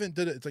 Oh, I haven't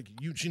did it. It's like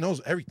she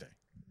knows everything.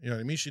 You know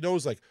what I mean? She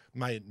knows like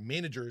my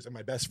managers and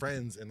my best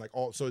friends and like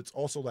all. So it's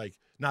also like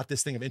not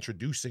this thing of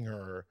introducing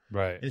her.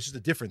 Right. It's just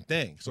a different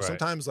thing. So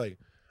sometimes like,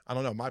 I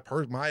don't know.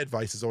 My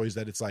advice is always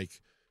that it's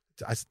like,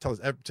 I tell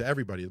it to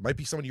everybody, it might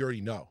be someone you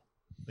already know.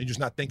 And you're just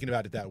not thinking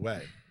about it that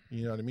way.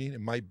 You know what I mean?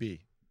 It might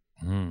be.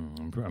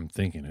 I'm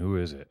thinking, who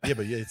is it? Yeah,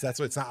 but that's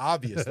what it's not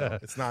obvious though.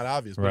 It's not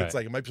obvious, but it's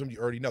like it might be somebody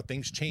you already know.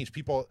 Things change.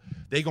 People,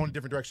 they go in a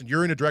different direction.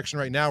 You're in a direction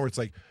right now where it's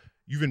like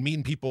you've been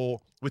meeting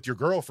people with your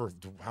girl for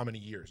how many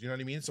years? You know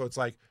what I mean? So it's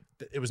like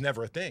it was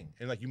never a thing.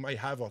 And like you might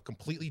have a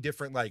completely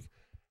different like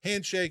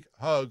handshake,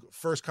 hug,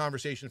 first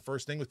conversation,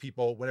 first thing with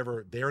people,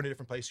 whenever they're in a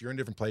different place, you're in a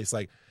different place.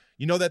 Like,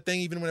 you know that thing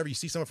even whenever you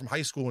see someone from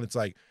high school and it's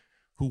like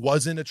who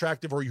wasn't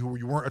attractive or who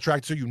you weren't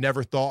attracted to, you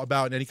never thought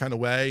about in any kind of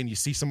way. And you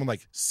see someone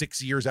like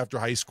 6 years after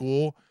high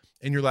school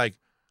and you're like,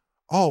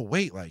 oh,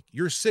 wait, like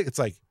you're sick. It's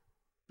like,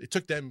 it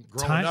took them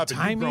growing up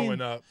and you growing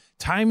up.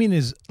 Timing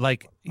is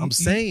like, I'm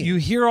saying. You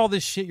hear all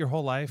this shit your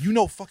whole life. You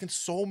know fucking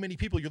so many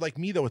people. You're like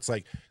me though. It's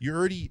like, you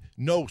already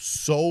know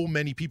so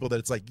many people that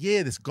it's like,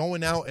 yeah, this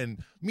going out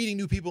and meeting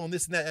new people and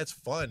this and that, that's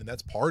fun. And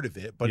that's part of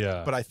it.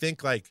 But I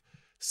think like,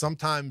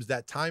 sometimes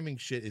that timing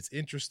shit is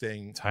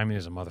interesting. Timing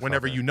is a motherfucker.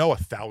 Whenever you know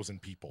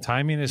 1,000 people.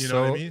 Timing is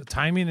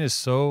timing is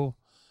so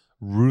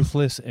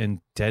ruthless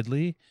and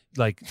deadly.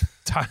 Like,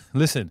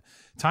 listen,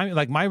 timing.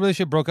 Like my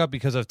relationship broke up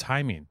because of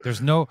timing.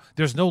 There's no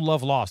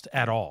love lost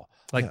at all.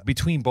 Like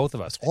between both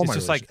of us,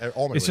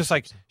 it's just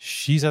like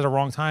she's at the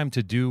wrong time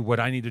to do what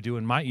I need to do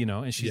in my, you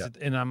know, and she's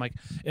and I'm like,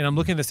 and I'm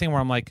looking at this thing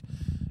where I'm like,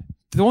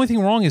 the only thing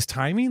wrong is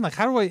timing. Like,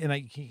 how do I? And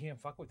you can't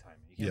fuck with timing.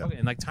 You can't fuck with,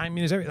 and like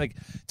timing is everything. Like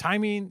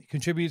timing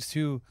contributes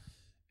to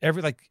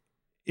every. Like,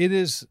 it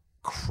is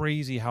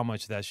crazy how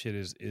much that shit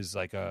is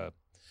like a.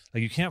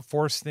 Like, you can't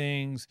force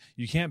things.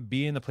 You can't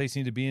be in the place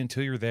you need to be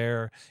until you're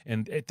there,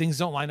 and things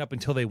don't line up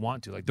until they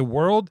want to. Like, the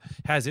world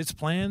has its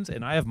plans,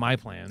 and I have my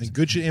plans. And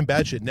good shit and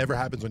bad shit never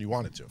happens when you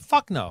want it to.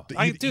 Fuck no.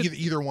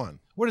 Either one.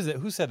 What is it?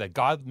 Who said that?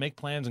 God make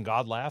plans and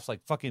God laughs.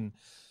 Like fucking.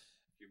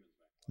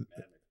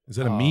 Is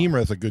that a meme or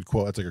that's a good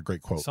quote? That's like a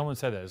great quote. Someone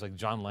said that. It's like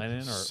John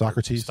Lennon or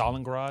Socrates,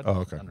 Stalingrad. Oh,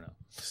 okay. I don't know.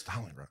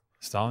 Stalingrad.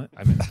 Stalin.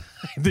 I mean,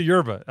 the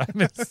Yerba. I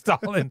meant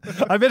Stalin.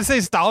 I meant to say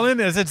Stalin,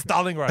 and I said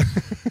Stalingrad.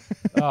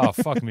 Oh,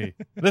 fuck me.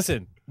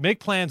 Listen, make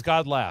plans.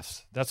 God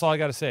laughs. That's all I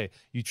got to say.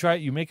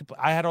 You make.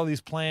 I had all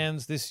these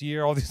plans this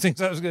year. All these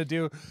things I was going to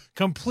do.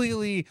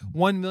 Completely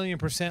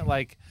 1,000,000%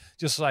 like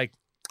just like.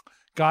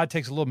 God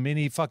takes a little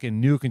mini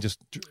fucking nuke and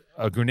just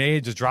a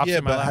grenade just drops it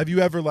in my lap. Have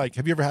you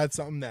ever had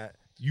something that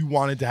you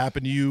wanted to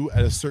happen to you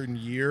at a certain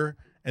year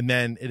and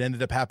then it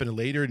ended up happening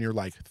later and you're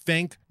like,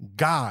 thank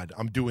God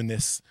I'm doing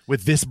this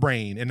with this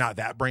brain and not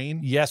that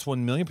brain? Yes,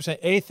 1,000,000%.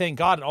 A, thank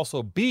God. And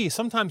also B,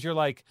 sometimes you're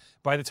like,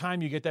 by the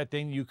time you get that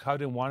thing you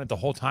cut and wanted the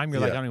whole time,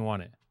 you're like, I don't even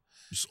want it.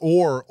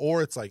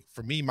 Or it's like,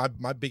 for me,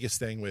 my biggest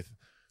thing with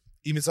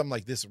even something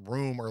like this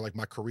room or like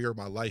my career,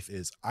 my life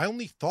is I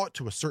only thought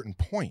to a certain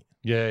point.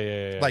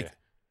 Yeah. Like,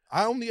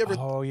 I only ever.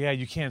 Oh yeah,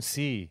 you can't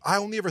see. I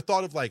only ever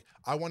thought of like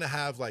I want to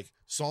have like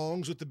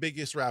songs with the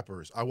biggest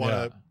rappers. I want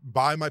to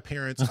buy my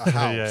parents a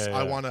house.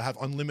 I want to have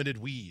unlimited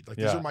weed. Like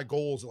these are my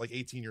goals at like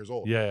 18 years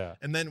old. Yeah.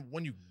 And then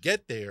when you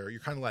get there,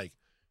 you're kind of like,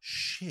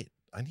 shit.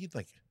 I need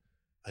like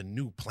a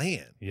new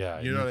plan.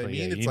 Yeah, you know what I mean.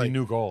 Yeah, it's you like need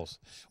new goals.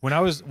 When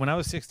I was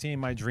 16,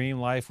 my dream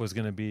life was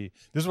going to be.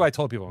 This is what I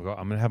told people. I'm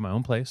going to have my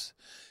own place.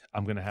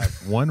 I'm gonna have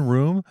one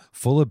room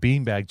full of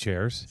beanbag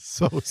chairs,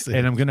 So sick.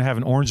 and I'm gonna have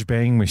an orange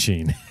bang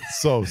machine.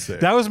 So sick.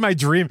 That was my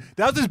dream.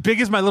 That was as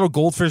big as my little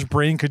goldfish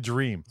brain could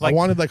dream. I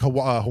wanted like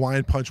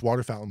Hawaiian Punch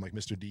water fountain like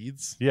Mr.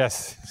 Deeds.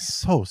 Yes.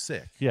 So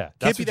sick. Yeah. Can't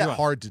that's be what you that want.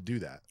 hard to do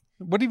that.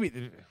 What do you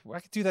mean? I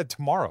could do that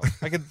tomorrow.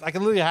 I could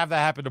literally have that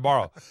happen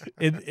tomorrow.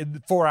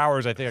 In 4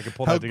 hours, I think I could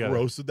pull How that together.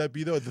 gross would that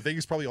be though? The thing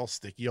is probably all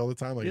sticky all the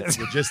time. Like Yes.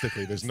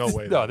 logistically, there's no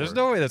way. No, there's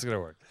no way that's gonna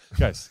work.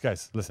 Guys,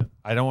 listen.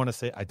 I don't want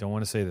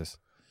to say this.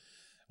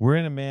 We're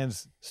in a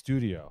man's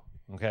studio,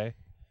 okay?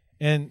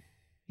 And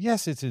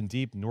yes, it's in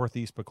deep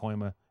northeast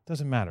Pacoima.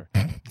 Doesn't matter.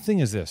 The thing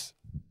is this.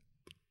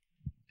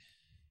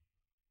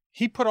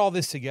 He put all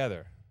this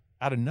together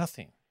out of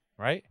nothing,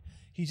 right?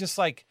 He just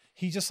like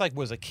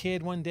was a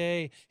kid one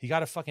day. He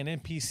got a fucking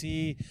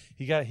NPC.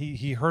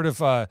 He heard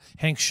of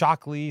Hank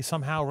Shockley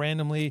somehow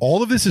randomly.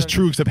 All of this is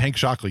true except Hank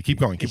Shockley. Keep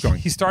going. Keep going.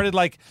 He started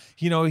like,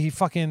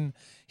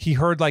 he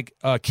heard like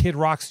Kid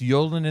Rock's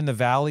Yodeling in the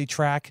Valley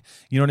track.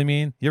 You know what I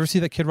mean? You ever see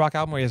that Kid Rock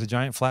album where he has a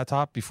giant flat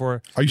top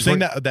before? Are you saying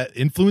that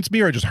influenced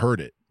me or I just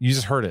heard it? You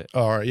just heard it.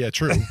 All right. Yeah,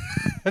 true.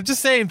 I'm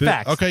just saying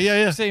facts. Okay,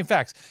 yeah. Just saying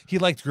facts. He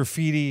liked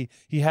graffiti.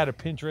 He had a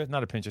Pinterest,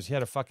 not a Pinterest. He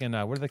had a fucking,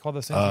 what do they call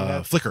this thing?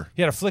 Flickr.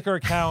 He had a Flickr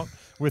account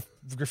with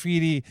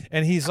graffiti,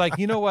 and he's like,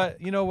 you know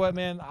what,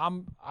 man,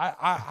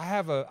 I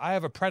have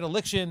a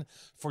predilection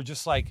for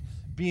just like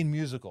being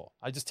musical.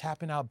 I just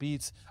tapping out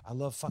beats. I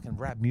love fucking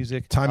rap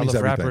music. Timing's I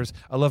love everything. rappers.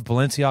 I love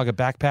Balenciaga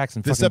backpacks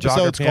and This fucking jogger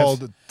episode's pants.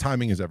 called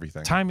Timing is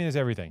Everything. Timing is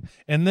everything.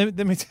 And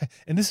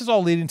and this is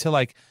all leading to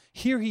like,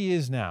 here he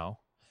is now,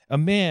 a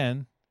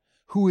man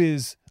who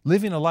is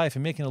living a life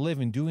and making a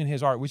living doing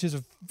his art, which is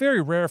a very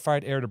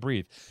rarefied air to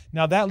breathe.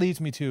 Now that leads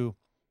me to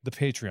the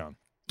Patreon.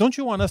 Don't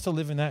you want us to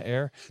live in that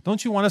air?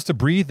 Don't you want us to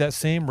breathe that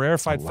same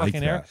rarefied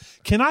fucking air?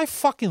 Can I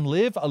fucking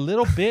live a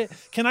little bit?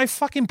 Can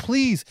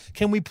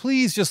we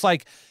please just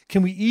like,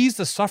 can we ease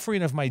the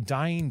suffering of my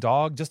dying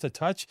dog just a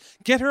touch?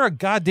 Get her a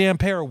goddamn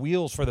pair of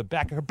wheels for the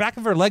back. Her back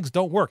of her legs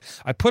don't work.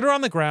 I put her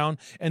on the ground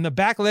and the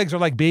back legs are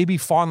like baby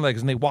fawn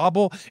legs and they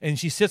wobble and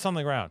she sits on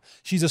the ground.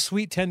 She's a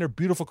sweet, tender,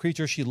 beautiful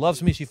creature. She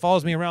loves me. She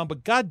follows me around,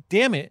 but god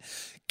damn it,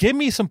 give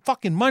me some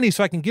fucking money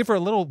so I can give her a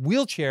little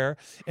wheelchair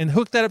and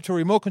hook that up to a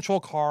remote control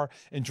car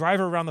and drive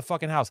her around the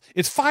fucking house.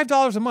 It's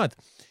 $5 a month.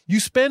 You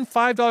spend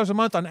 $5 a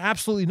month on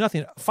absolutely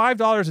nothing.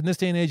 $5 in this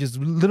day and age is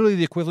literally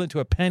the equivalent to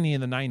a penny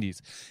in the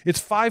 90s.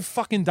 It's $5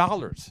 fucking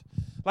dollars.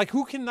 Like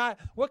who cannot?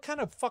 What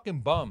kind of fucking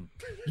bum?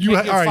 You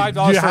can't give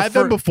 $5 you for- had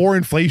them for- before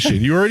inflation.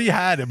 You already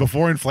had it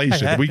before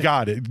inflation. We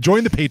got it.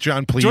 Join the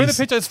Patreon, please. Join the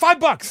Patreon. It's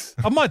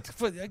 $5 a month.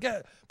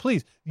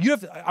 Please.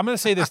 I'm going to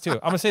say this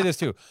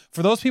too.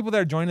 For those people that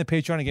are joining the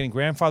Patreon and getting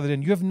grandfathered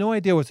in, you have no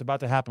idea what's about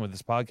to happen with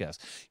this podcast.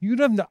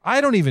 I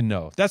don't even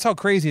know. That's how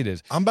crazy it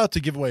is. I'm about to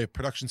give away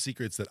production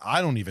secrets that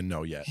I don't even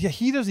know yet. Yeah,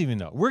 he doesn't even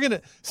know.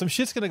 Some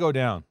shit's going to go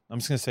down. I'm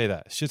just going to say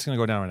that. Shit's going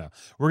to go down right now.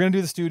 We're going to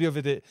do the studio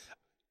visit.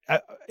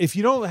 If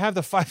you don't have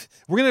the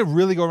we're going to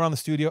really go around the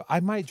studio. I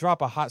might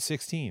drop a hot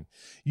 16.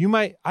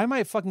 I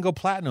might fucking go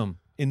platinum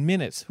in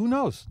minutes. Who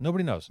knows?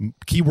 Nobody knows.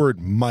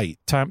 Keyword might.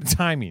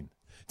 Timing.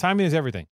 Timing is everything.